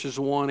 12, verses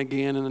 1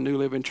 again in the New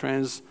Living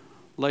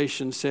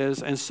Translation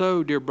says, "And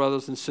so, dear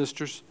brothers and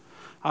sisters,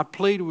 I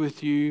plead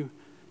with you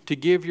to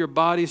give your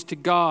bodies to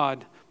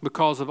God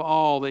because of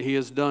all that He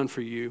has done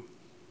for you.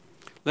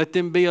 Let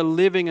them be a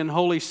living and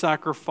holy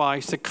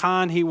sacrifice, the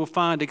kind He will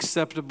find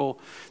acceptable.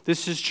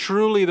 This is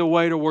truly the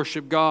way to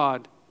worship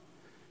God.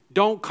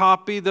 Don't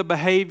copy the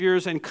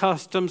behaviors and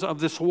customs of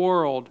this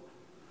world,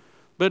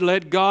 but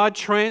let God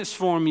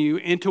transform you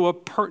into a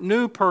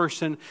new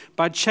person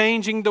by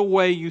changing the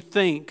way you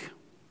think.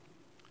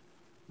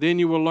 Then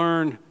you will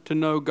learn to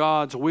know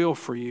God's will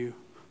for you,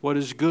 what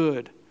is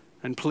good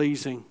and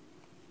pleasing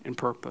and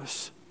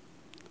purpose."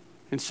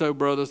 And so,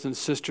 brothers and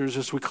sisters,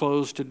 as we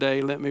close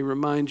today, let me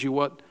remind you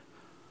what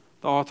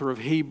the author of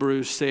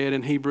Hebrews said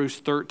in Hebrews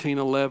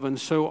 13:11.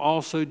 "So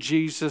also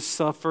Jesus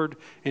suffered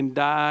and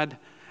died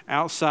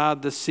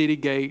outside the city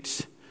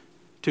gates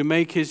to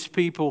make His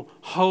people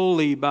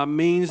holy by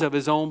means of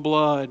His own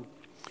blood.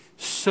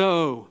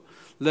 So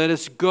let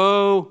us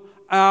go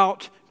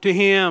out to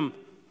Him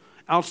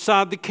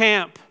outside the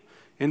camp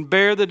and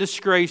bear the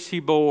disgrace He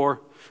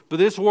bore. But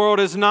this world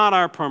is not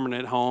our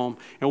permanent home,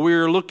 and we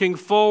are looking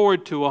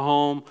forward to a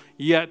home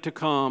yet to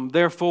come.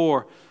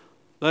 Therefore,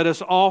 let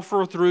us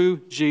offer through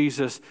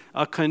Jesus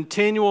a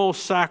continual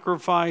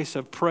sacrifice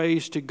of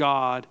praise to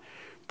God,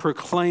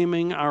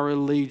 proclaiming our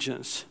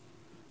allegiance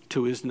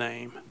to His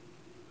name."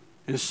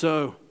 And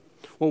so,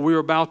 what we're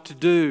about to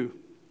do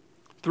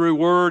through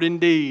word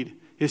and deed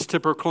is to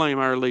proclaim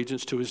our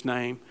allegiance to His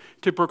name.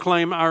 To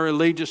proclaim our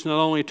allegiance not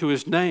only to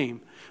His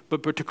name,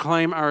 but to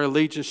proclaim our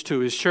allegiance to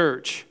His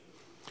church.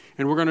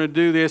 And we're going to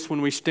do this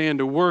when we stand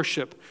to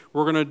worship.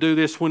 We're going to do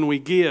this when we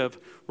give.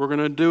 We're going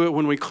to do it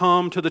when we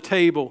come to the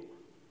table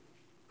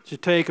to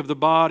take of the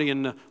body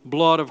and the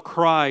blood of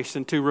Christ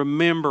and to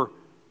remember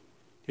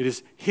it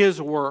is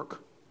His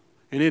work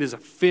and it is a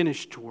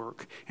finished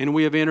work. And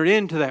we have entered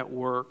into that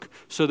work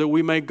so that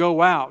we may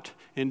go out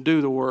and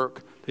do the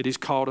work that He's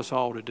called us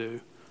all to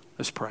do.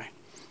 Let's pray.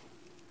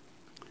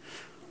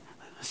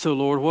 So,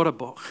 Lord, what a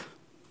book.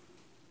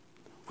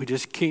 We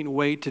just can't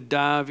wait to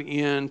dive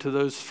into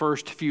those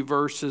first few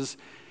verses.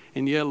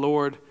 And yet,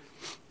 Lord,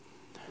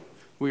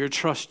 we are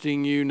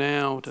trusting You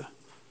now to,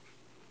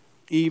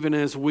 even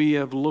as we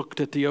have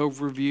looked at the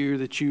overview,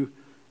 that You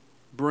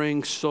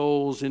bring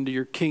souls into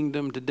Your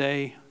kingdom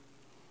today.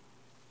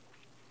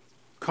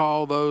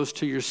 Call those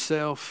to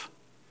Yourself.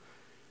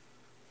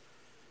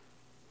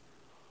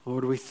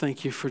 Lord, we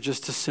thank You for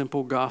just a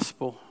simple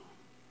gospel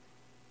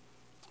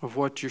of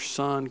what Your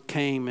Son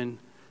came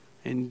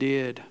and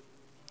did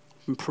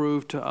and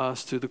proved to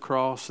us through the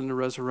cross and the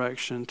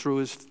resurrection, through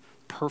His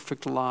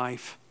perfect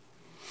life,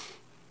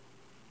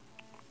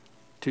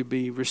 to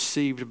be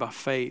received by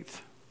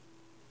faith.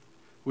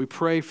 We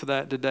pray for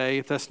that today.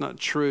 If that's not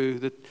true,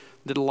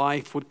 that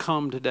life would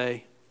come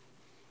today.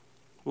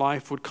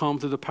 Life would come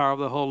through the power of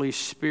the Holy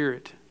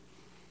Spirit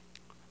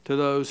to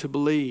those who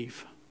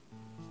believe.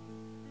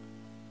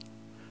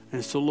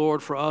 And so,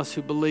 Lord, for us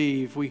who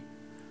believe, we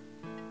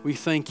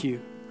thank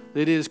You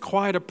that it is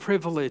quite a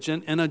privilege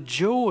and a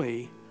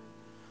joy,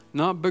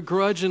 not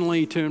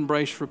begrudgingly to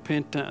embrace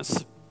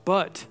repentance,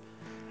 but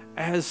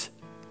as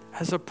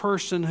a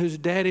person whose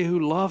daddy who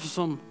loves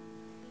them.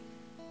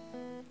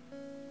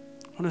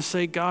 I want to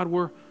say, God,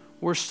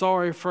 we're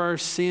sorry for our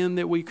sin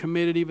that we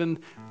committed even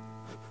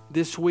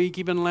this week,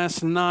 even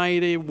last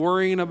night,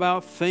 worrying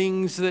about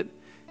things that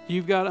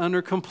You've got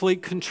under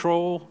complete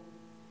control.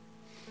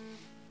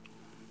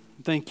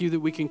 Thank You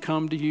that we can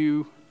come to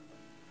You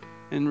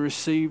and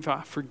receive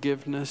our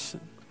forgiveness.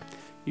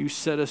 You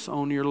set us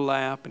on Your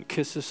lap and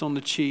kiss us on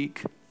the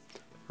cheek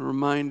and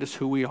remind us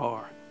who we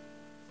are.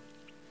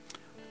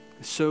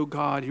 So,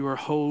 God, You are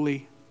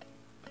holy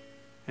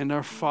and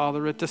our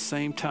Father at the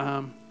same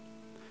time.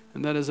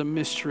 And that is a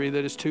mystery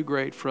that is too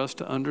great for us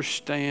to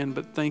understand.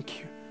 But thank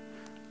You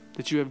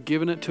that You have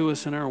given it to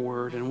us in our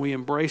word, and we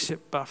embrace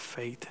it by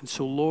faith. And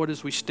so, Lord,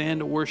 as we stand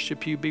to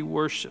worship You, be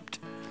worshiped.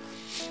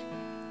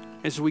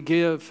 As we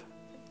give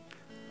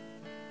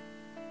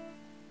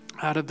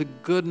out of the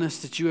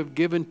goodness that You have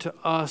given to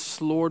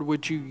us, Lord,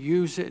 would You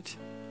use it?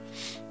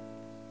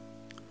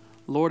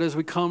 Lord, as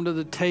we come to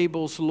the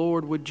tables,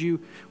 Lord, would you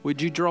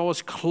draw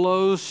us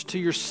close to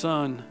Your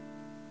Son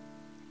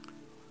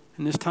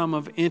in this time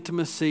of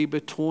intimacy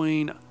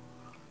between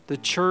the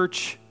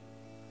church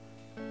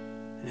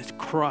and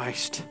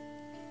Christ.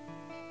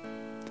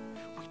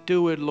 We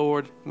do it,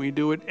 Lord. We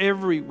do it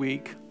every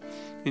week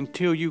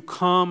until you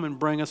come and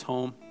bring us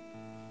home.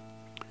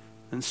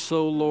 And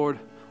so, Lord,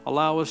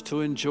 allow us to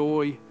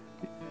enjoy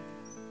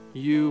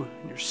you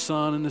and your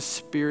Son and the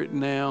Spirit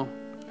now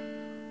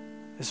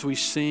as we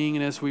sing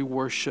and as we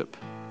worship.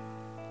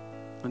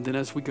 And then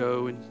as we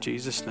go, in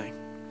Jesus' name,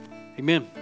 amen.